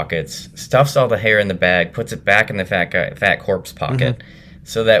guy's pockets, stuffs all the hair in the bag, puts it back in the fat corpse pocket,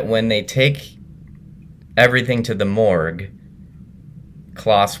 so that when they take everything to the morgue,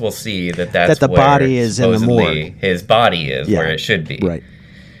 Klaus will see that's the where body is in the morgue. His body is where it should be. Right.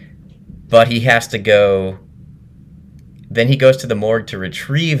 But he has to go. Then he goes to the morgue to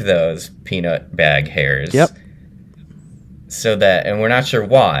retrieve those peanut bag hairs. Yep. So that, and we're not sure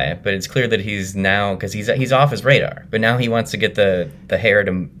why, but it's clear that he's now, because he's off his radar. But now he wants to get the hair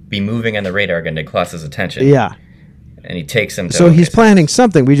to be moving on the radar again to Klaus's attention. Yeah. And he takes him to. So he's planning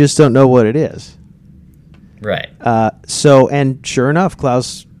something. We just don't know what it is. Right. And sure enough,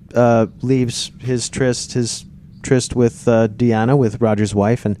 Klaus leaves his tryst with Deanna, with Roger's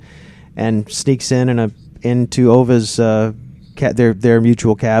wife, and sneaks into Ova's their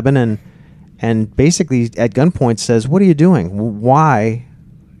mutual cabin, and basically at gunpoint says, "What are you doing? Why?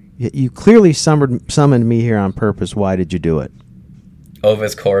 You clearly summoned me here on purpose. Why did you do it?"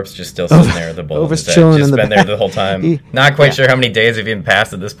 Ova's corpse just still sitting there with the bullet. Ova's chilling just in the been back. there the whole time. Not quite sure how many days have even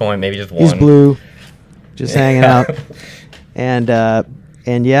passed at this point. Maybe just one. He's blue, just hanging out, and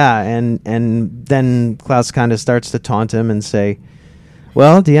then Klaus kind of starts to taunt him and say,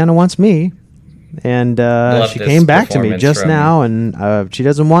 "Well, Deanna wants me, and she came back to me just now, and she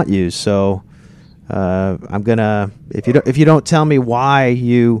doesn't want you. So I'm gonna if you don't tell me why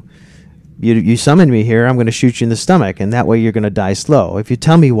you summoned me here, I'm gonna shoot you in the stomach, and that way you're gonna die slow. If you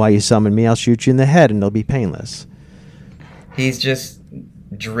tell me why you summoned me, I'll shoot you in the head, and it'll be painless." He's just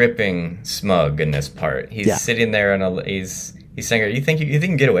dripping smug in this part. He's sitting there and he's saying, "You think you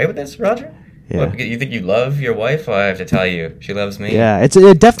can get away with this, Roger? Yeah. What, you think you love your wife? Well, I have to tell you, she loves me." Yeah, it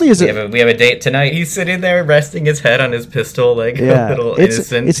definitely is. We have a date tonight. He's sitting there resting his head on his pistol, like a little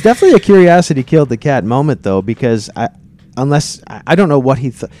innocent. It's definitely a curiosity killed the cat moment, though, because unless I don't know what he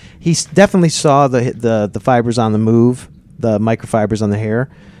thought. He definitely saw the fibers on the move, the microfibers on the hair,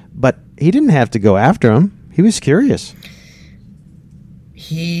 but he didn't have to go after him. He was curious.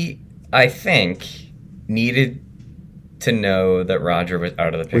 He, I think, needed to know that Roger was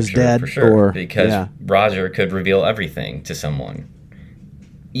out of the picture Was dead, for sure, or- because yeah. Roger could reveal everything to someone,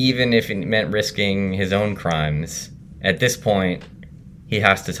 even if it meant risking his own crimes. At this point, he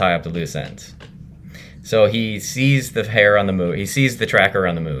has to tie up the loose ends. So he sees the hair on the move. He sees the tracker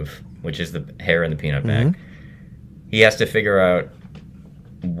on the move, which is the hair in the peanut bag. He has to figure out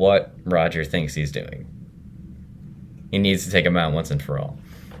what Roger thinks he's doing. He needs to take him out once and for all.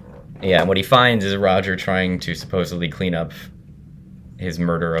 Yeah, what he finds is Roger trying to supposedly clean up his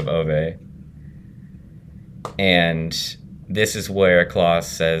murder of Ove. And this is where Klaus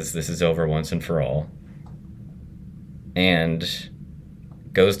says this is over once and for all. And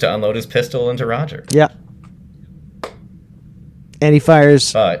goes to unload his pistol into Roger. Yeah. And he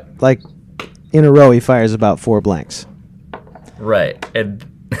fires, But, like, in a row, he fires about 4 blanks. right. And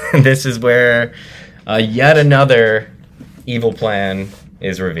this is where yet another evil plan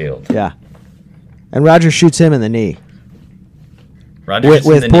is revealed. Yeah. And Roger shoots him in the knee. Roger With, gets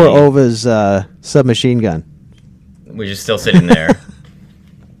in with the poor knee, Ova's submachine gun. which is still sitting there.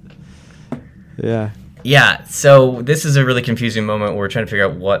 Yeah. Yeah, so this is a really confusing moment where we're trying to figure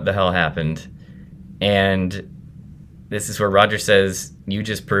out what the hell happened. And this is where Roger says, "You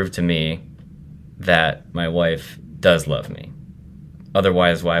just proved to me that my wife does love me.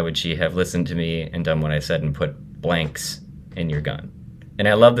 Otherwise, why would she have listened to me and done what I said and put blanks in your gun?" And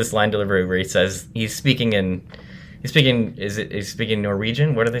I love this line delivery where he says he's speaking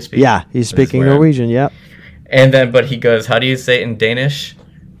Norwegian? What are they speaking? Yeah, he's This is speaking where- Norwegian, yep. And then, but he goes, how do you say it in Danish?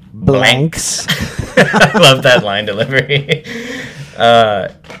 Blanks. I love that line delivery.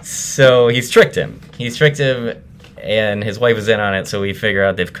 So he's tricked him. And his wife is in on it, so we figure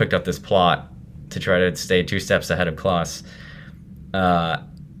out they've cooked up this plot to try to stay 2 steps ahead of Klaus.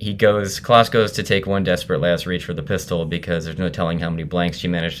 Klaus goes to take one desperate last reach for the pistol because there's no telling how many blanks she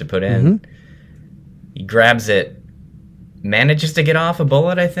managed to put in. He grabs it, manages to get off a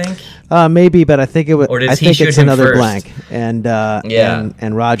bullet, I think. Maybe, but I think it was. Or does I he think shoot it's him another first? blank, and Yeah.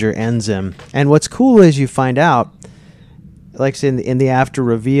 and Roger ends him. And what's cool is you find out, like in the after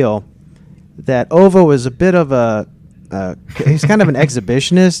reveal, that Ova was a bit of he's kind of an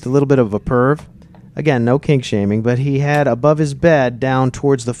exhibitionist, a little bit of a perv. Again, no kink shaming, but he had above his bed down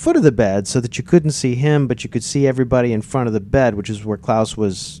towards the foot of the bed so that you couldn't see him, but you could see everybody in front of the bed, which is where Klaus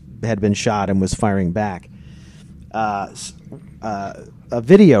had been shot and was firing back. A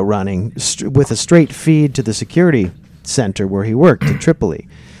video running with a straight feed to the security center where he worked in Tripoli.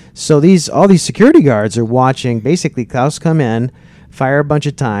 So all these security guards are watching basically Klaus come in, fire a bunch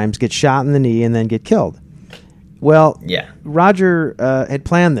of times, get shot in the knee, and then get killed. Well, Yeah. Roger had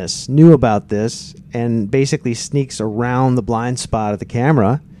planned this, knew about this, and basically sneaks around the blind spot of the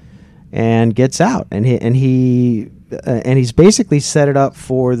camera and gets out. And he's basically set it up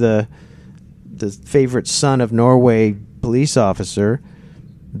for the favorite son of Norway police officer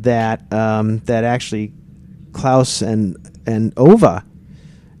that actually Klaus and Ova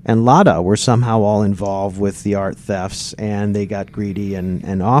and Lada were somehow all involved with the art thefts, and they got greedy and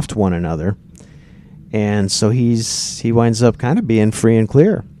offed one another. And so he winds up kind of being free and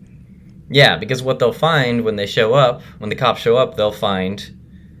clear. Yeah, because what they'll find when the cops show up, they'll find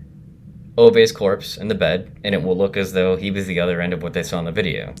Ove's corpse in the bed, and it will look as though he was the other end of what they saw in the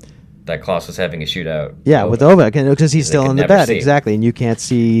video. That Klaus was having a shootout. Yeah, with Ova, because he's still could in the never bed, see. exactly, and you can't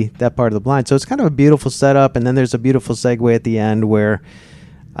see that part of the blind. So it's kind of a beautiful setup, and then there's a beautiful segue at the end where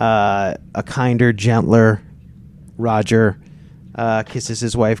a kinder, gentler Roger kisses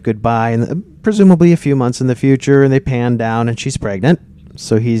his wife goodbye, and presumably a few months in the future, and they pan down, and she's pregnant.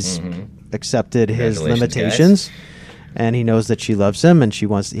 So he's accepted his Congratulations, limitations, and he knows that she loves him, and he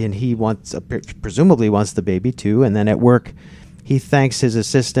presumably wants the baby too. And then at work, he thanks his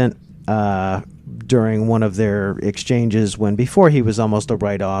assistant during one of their exchanges when before he was almost a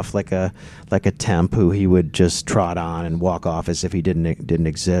write-off, like a temp who he would just trot on and walk off as if he didn't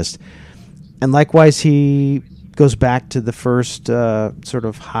exist. And likewise, he goes back to the first sort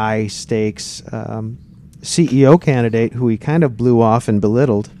of high-stakes CEO candidate who he kind of blew off and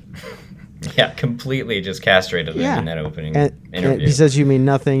belittled. Yeah, completely just castrated him in that opening and interview. he says, "You mean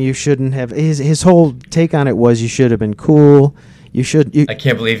nothing. You shouldn't have." His whole take on it was, "You should have been cool. You I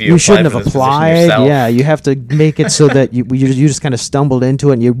can't believe you shouldn't applied have for this position applied. yourself." Yeah, you have to make it so that you just kind of stumbled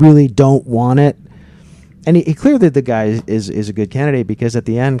into it, and you really don't want it." And he clearly the guy is a good candidate, because at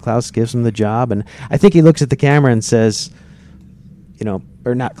the end Klaus gives him the job, and I think he looks at the camera and says,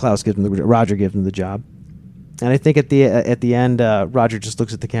 or not Klaus gives him Roger gives him the job, And I think at the end, Roger just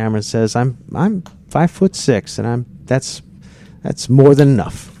looks at the camera and says, "I'm 5'6", and that's more than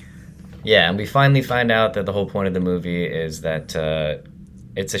enough." Yeah, and we finally find out that the whole point of the movie is that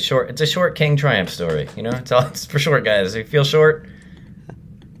it's a short King Triumph story. You know, it's for short guys. If you feel short,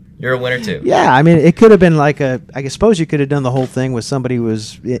 you're a winner too. Yeah, I mean, it could have been like I suppose you could have done the whole thing with somebody who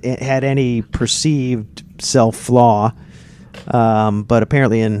had any perceived self flaw, but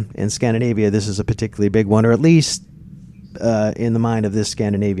apparently in Scandinavia this is a particularly big one, or at least in the mind of this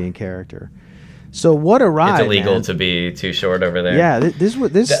Scandinavian character. So what a ride! It's illegal man. To be too short over there. Yeah, this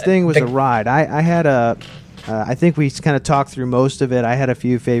thing was a ride. I had I think we kind of talked through most of it. I had a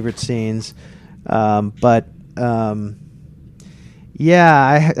few favorite scenes, but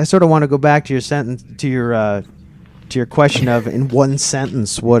yeah, I sort of want to go back to your question of, in one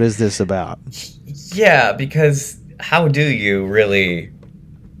sentence, what is this about? Yeah, because how do you really?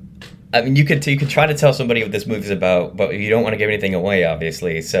 I mean, you could try to tell somebody what this movie's about, but you don't want to give anything away,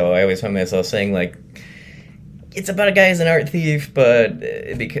 obviously. So I always find myself saying, like, it's about a guy who's an art thief, but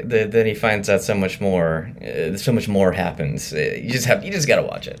then he finds out so much more. So much more happens. You just got to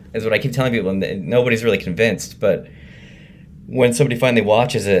watch it. Is what I keep telling people, and nobody's really convinced. But when somebody finally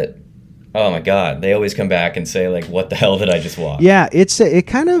watches it, oh my God, they always come back and say, like, "What the hell did I just watch?" Yeah,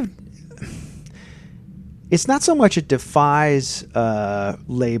 it's not so much it defies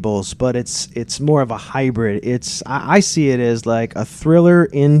labels, but it's more of a hybrid. I see it as like a thriller,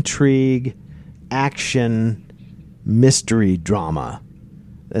 intrigue, action, mystery drama.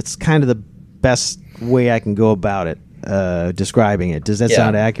 That's kind of the best way I can go about it, describing it. Does that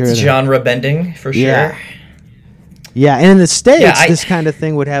sound accurate? It's genre bending for sure. Yeah, and in the States, this kind of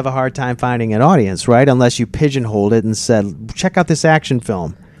thing would have a hard time finding an audience, right? Unless you pigeonholed it and said, check out this action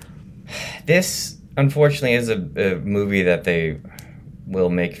film. This, unfortunately, is a movie that they will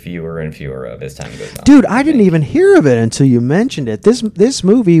make fewer and fewer of as time goes on. Dude, I didn't even hear of it until you mentioned it. This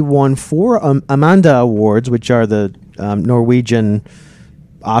movie won 4 Amanda Awards, which are the Norwegian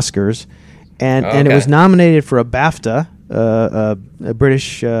Oscars, and it was nominated for a BAFTA, a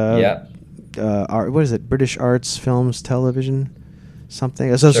British... what is it? British Arts Films Television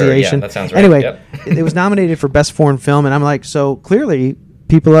something association. Sure, yeah, that sounds right. Anyway, yep. It was nominated for Best Foreign Film, and I'm like, so clearly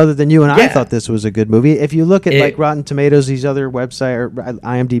people other than you and I thought this was a good movie. If you look at like Rotten Tomatoes, these other websites, or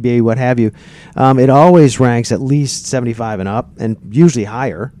IMDb, what have you, it always ranks at least 75 and up, and usually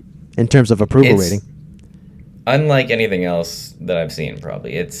higher in terms of approval rating. Unlike anything else that I've seen,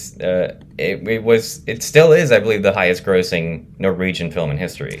 probably it still is, I believe, the highest grossing Norwegian film in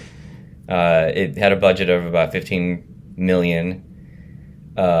history. It had a budget of about 15 million,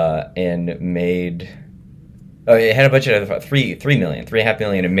 and made. It had a budget of about 3.5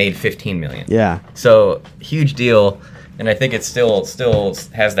 million, and made 15 million. Yeah. So huge deal, and I think it still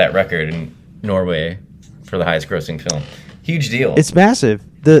has that record in Norway for the highest grossing film. Huge deal. It's massive.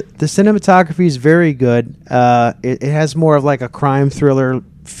 The cinematography is very good. It has more of like a crime thriller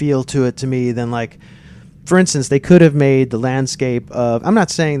feel to it to me than like. For instance, they could have made the landscape of. I'm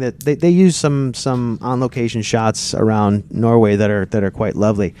not saying that they use some on-location shots around Norway that are quite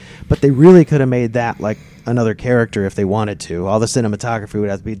lovely, but they really could have made that like another character if they wanted to. All the cinematography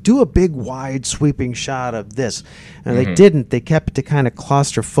would have to be do a big, wide, sweeping shot of this, and they didn't. They kept it kind of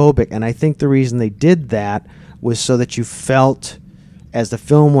claustrophobic, and I think the reason they did that was so that you felt, as the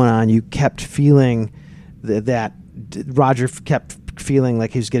film went on, you kept feeling that Roger kept feeling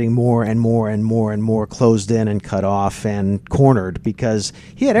like he was getting more and more and more and more closed in and cut off and cornered, because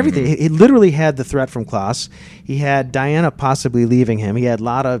he had everything. He literally had the threat from Klaus. He had Diana possibly leaving him. He had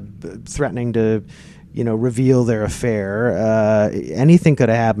Lotta threatening to, reveal their affair. Anything could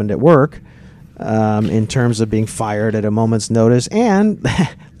have happened at work in terms of being fired at a moment's notice. And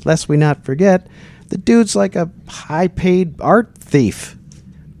lest we not forget, the dude's like a high-paid art thief.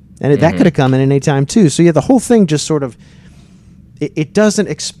 And that could have come in any time, too. So, the whole thing just sort of... It doesn't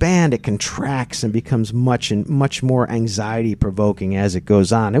expand, it contracts and becomes much more anxiety-provoking as it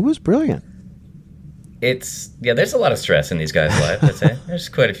goes on. It was brilliant. There's a lot of stress in these guys' lives, I'd say. There's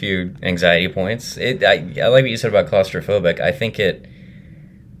quite a few anxiety points. I like what you said about claustrophobic. I think it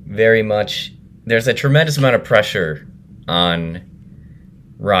very much... There's a tremendous amount of pressure on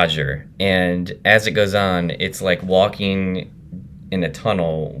Roger, and as it goes on, it's like walking in a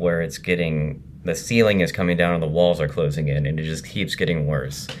tunnel where it's getting... The ceiling is coming down and the walls are closing in, and it just keeps getting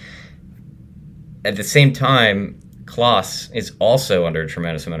worse. At the same time, Klaus is also under a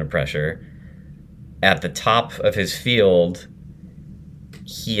tremendous amount of pressure. At the top of his field,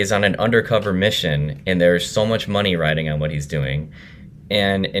 he is on an undercover mission, and there's so much money riding on what he's doing.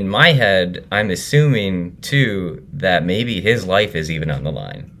 And in my head, I'm assuming, too, that maybe his life is even on the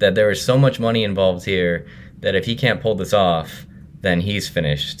line. That there is so much money involved here that if he can't pull this off, then he's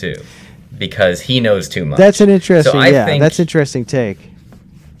finished too, because he knows too much. That's an interesting, So I think, that's an interesting take.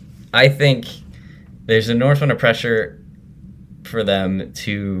 I think there's an enormous amount of pressure for them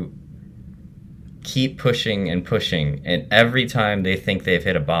to keep pushing and pushing, and every time they think they've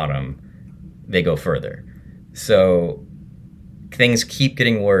hit a bottom, they go further. So things keep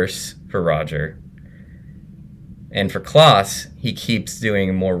getting worse for Roger. And for Klaus, he keeps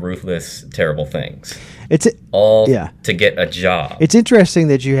doing more ruthless, terrible things. It's to get a job. It's interesting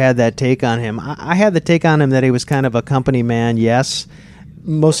that you had that take on him. I had the take on him that he was kind of a company man, yes,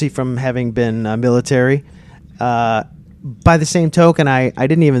 mostly from having been military. By the same token, I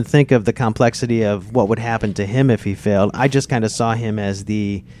didn't even think of the complexity of what would happen to him if he failed. I just kind of saw him as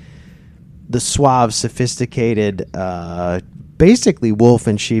the suave, sophisticated, basically wolf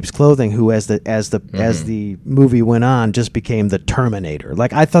in sheep's clothing, who as the movie went on just became the Terminator.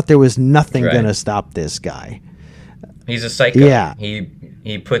 Like, I thought there was nothing going to stop this guy. He's a psycho. Yeah.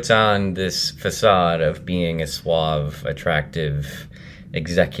 He puts on this facade of being a suave, attractive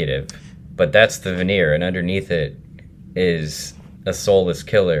executive, but that's the veneer, and underneath it is a soulless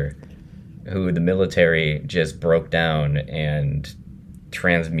killer who the military just broke down and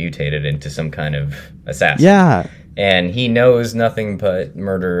transmutated into some kind of assassin. Yeah. And he knows nothing but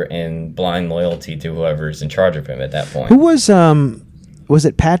murder and blind loyalty to whoever's in charge of him at that point. Who was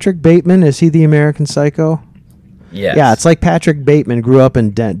it Patrick Bateman? Is he the American Psycho? Yes. Yeah, it's like Patrick Bateman grew up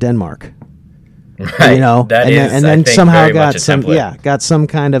in Denmark. Right. You know, and then somehow got some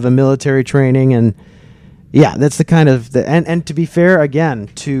kind of a military training, and yeah, that's the kind of and to be fair again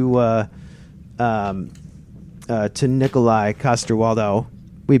to Nikolai Coster-Waldau,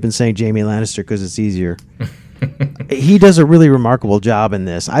 we've been saying Jamie Lannister because it's easier. He does a really remarkable job in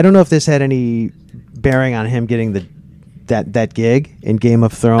this. I don't know if this had any bearing on him getting that gig in Game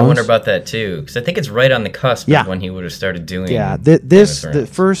of Thrones. I wonder about that too, because I think it's right on the cusp of when he would have started doing. Yeah, the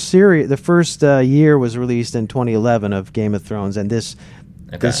first year was released in 2011 of Game of Thrones, and this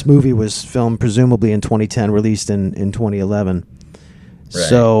movie was filmed presumably in 2010, released in 2011. Right.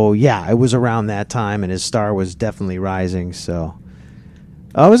 So yeah, it was around that time, and his star was definitely rising. So.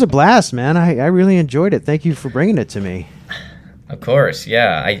 Oh, it was a blast, man. I really enjoyed it. Thank you for bringing it to me. Of course,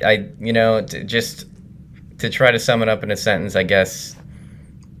 yeah. I just to try to sum it up in a sentence, I guess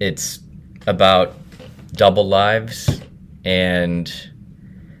it's about double lives and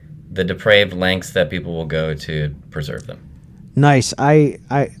the depraved lengths that people will go to preserve them. Nice. I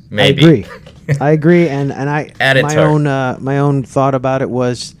agree. I agree, and my own thought about it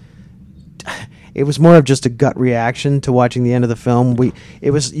was. It was more of just a gut reaction to watching the end of the film.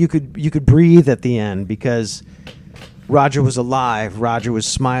 You could breathe at the end because Roger was alive. Roger was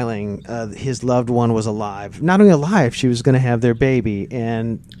smiling. His loved one was alive. Not only alive, she was going to have their baby.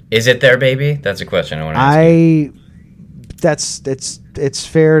 And is it their baby? That's a question I want to ask you. It's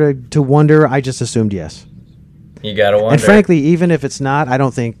fair to wonder. I just assumed yes. You gotta wonder. And frankly, even if it's not, I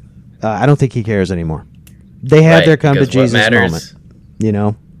don't think he cares anymore. They had their come to Jesus moment. You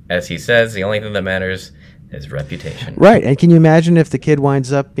know. As he says, the only thing that matters is reputation. Right, and can you imagine if the kid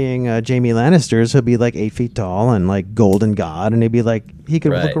winds up being Jamie Lannister's? He'll be like 8 feet tall and like golden god, and he'd be like, he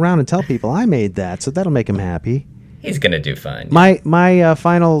could look around and tell people, I made that, so that'll make him happy. He's going to do fine. My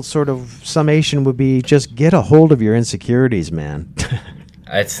final sort of summation would be just get a hold of your insecurities, man.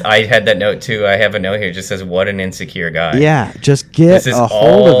 I had that note too. I have a note here that just says, what an insecure guy. Yeah, just get a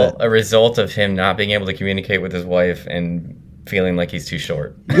hold of it. This is all a result of him not being able to communicate with his wife and feeling like he's too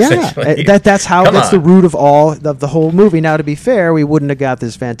short. Yeah, that's the root of the whole movie. Now, to be fair, we wouldn't have got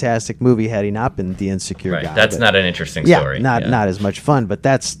this fantastic movie had he not been the insecure guy. That's not an interesting story. Not as much fun, but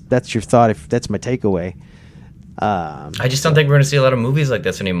that's your thought. If that's my takeaway. I just don't think we're going to see a lot of movies like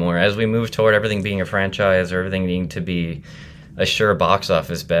this anymore. As we move toward everything being a franchise or everything needing to be a sure box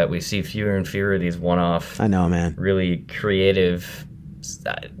office bet, we see fewer and fewer of these one-off. I know, man. Really creative,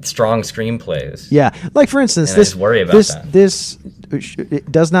 strong screenplays. Yeah, like for instance, this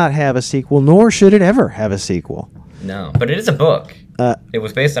it does not have a sequel, nor should it ever have a sequel. No, but it is a book. It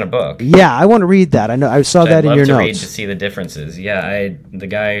was based on a book. Yeah, I want to read that. I know I saw that in your notes. I'd love to read to see the differences. Yeah, the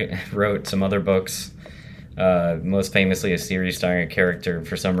guy wrote some other books. Most famously, a series starring a character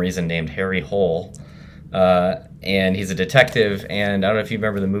for some reason named Harry Hole, and he's a detective. And I don't know if you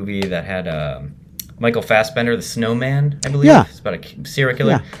remember the movie that had. Michael Fassbender, The Snowman, I believe. Yeah. It's about a serial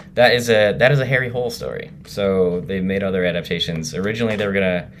killer. Yeah. That is a Harry Hole story. So they've made other adaptations. Originally, they were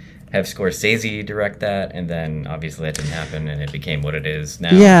going to have Scorsese direct that, and then obviously that didn't happen, and it became what it is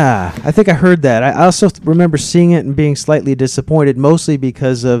now. Yeah, I think I heard that. I also remember seeing it and being slightly disappointed, mostly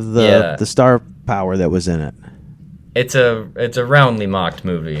because of the star power that was in it. it's a roundly mocked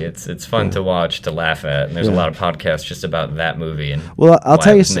movie. It's fun to watch, to laugh at, and there's a lot of podcasts just about that movie. And well, I'll why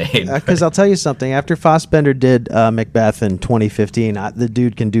tell it you was made. because I'll tell you something. After Fassbender did Macbeth in 2015, the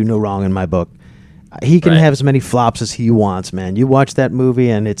dude can do no wrong in my book. He can Right. have as many flops as he wants, man. You watch that movie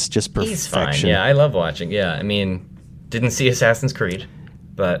and it's just perfection. He's fine. Yeah, I love watching. Yeah, I mean, didn't see Assassin's Creed,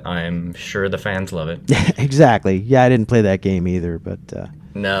 but I'm sure the fans love it. Exactly. Yeah, I didn't play that game either, but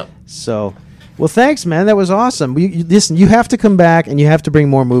No. so. Well, thanks, man. That was awesome. Listen, you have to come back and you have to bring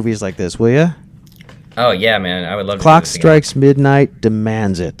more movies like this, will you? Oh yeah, man, I would love to. Clock do this again. Strikes Midnight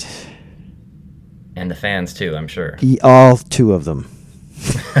demands it. And the fans too, I'm sure. All two of them.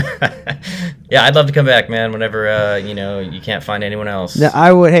 Yeah, I'd love to come back, man. Whenever you can't find anyone else. Now,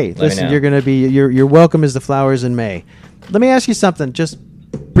 I would. Hey, me listen, know. you're gonna be. You're welcome as the flowers in May. Let me ask you something, just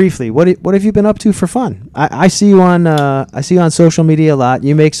briefly. What have you been up to for fun? I see you on social media a lot.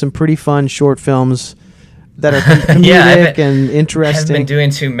 You make some pretty fun short films that are comedic Yeah, and I interesting. haven't been doing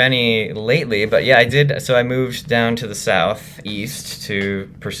too many lately, but yeah, I did. So I moved down to the southeast to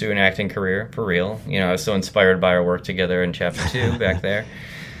pursue an acting career for real. I was so inspired by our work together in Chapter 2 back there.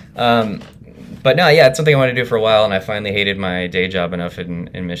 But no, yeah, it's something I wanted to do for a while, and I finally hated my day job enough in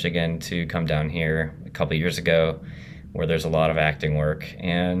Michigan to come down here a couple years ago, where there's a lot of acting work,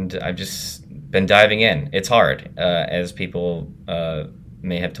 and I've just been diving in. It's hard, as people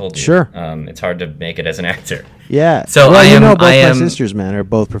may have told you. Sure. It's hard to make it as an actor. Yeah. So both I my am- sisters, man, are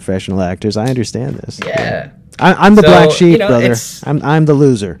both professional actors. I understand this. Yeah. I'm the So, black sheep, brother. it's- I'm the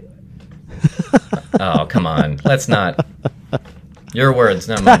loser. Oh, come on. Let's not. Your words,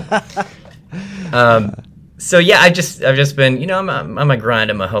 not mine. So yeah, I've just been, I'm a grind,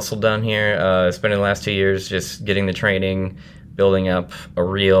 I'm a hustle down here. Spending the last 2 years just getting the training, building up a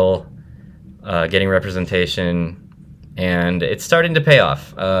reel, getting representation, and it's starting to pay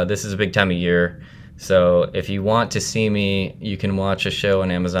off. This is a big time of year. So if you want to see me, you can watch a show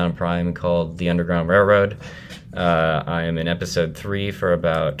on Amazon Prime called The Underground Railroad. I am in episode 3 for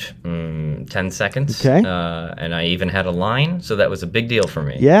about 10 seconds. Okay. And I even had a line, so that was a big deal for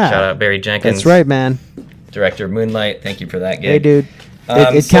me. Yeah. Shout out Barry Jenkins. That's right, man. Director of Moonlight. Thank you for that gig. Hey, dude.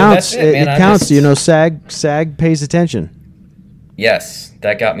 It So counts. that's it, man. It I'm counts. just- SAG pays attention. Yes,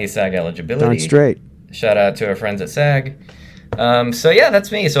 that got me SAG eligibility. Darn straight. Shout out to our friends at SAG. So yeah,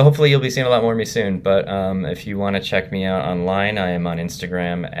 that's me. So hopefully you'll be seeing a lot more of me soon. But if you want to check me out online, I am on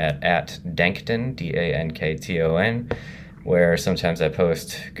Instagram at Dankton, DANKTON, where sometimes I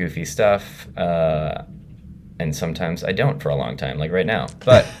post goofy stuff, and sometimes I don't for a long time, like right now.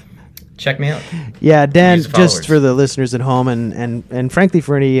 But check me out. Yeah, Dan, Use the just followers. for the listeners at home, and frankly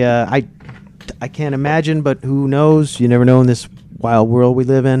for any, I can't imagine, but who knows? You never know in this wild world we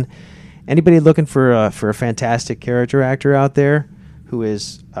live in. Anybody looking for a fantastic character actor out there who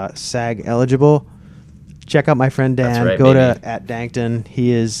is SAG eligible, check out my friend Dan. That's right, Go baby. to @Dankton.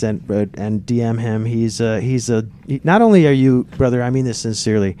 He is and DM him. Not only are you, brother, I mean this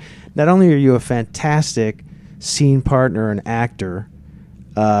sincerely. Not only are you a fantastic scene partner and actor,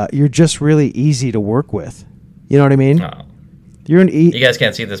 you're just really easy to work with. You know what I mean? Oh, You're an you guys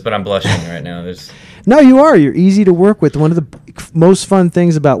can't see this, but I'm blushing right now. No, you are. You're easy to work with. One of the most fun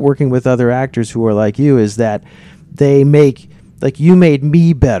things about working with other actors who are like you is that they make, like, you made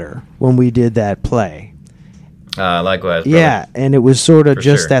me better when we did that play. Likewise. Brother. Yeah, and it was sort of For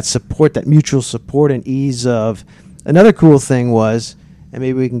just sure. that support, that mutual support and ease of. Another cool thing was, and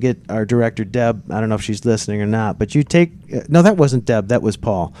maybe we can get our director Deb. I don't know if she's listening or not, but you take. No, that wasn't Deb. That was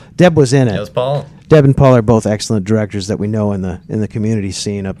Paul. Deb was in it. That was Paul. Deb and Paul are both excellent directors that we know in the community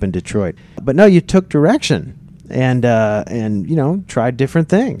scene up in Detroit. But no, you took direction and tried different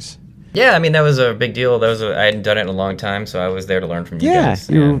things. Yeah, I mean that was a big deal. I hadn't done it in a long time, so I was there to learn from you guys.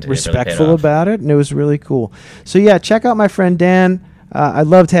 You were and it really paid respectful off. about it, and it was really cool. So yeah, check out my friend Dan. I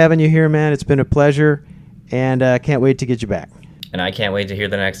loved having you here, man. It's been a pleasure, and can't wait to get you back. And I can't wait to hear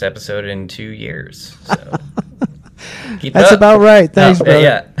the next episode in 2 years. So keep That's up. about right. Thanks, brother.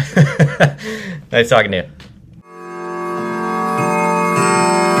 Yeah. Nice talking to you.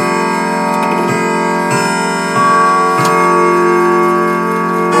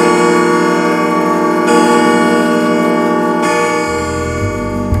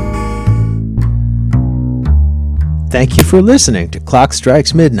 Thank you for listening to Clock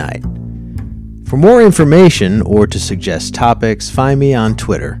Strikes Midnight. For more information or to suggest topics, find me on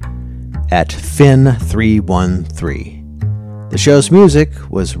Twitter @Finn313. The show's music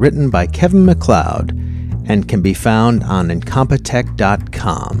was written by Kevin MacLeod and can be found on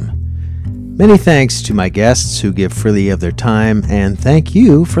Incompetech.com. Many thanks to my guests who give freely of their time, and thank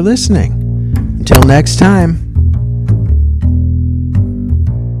you for listening. Until next time.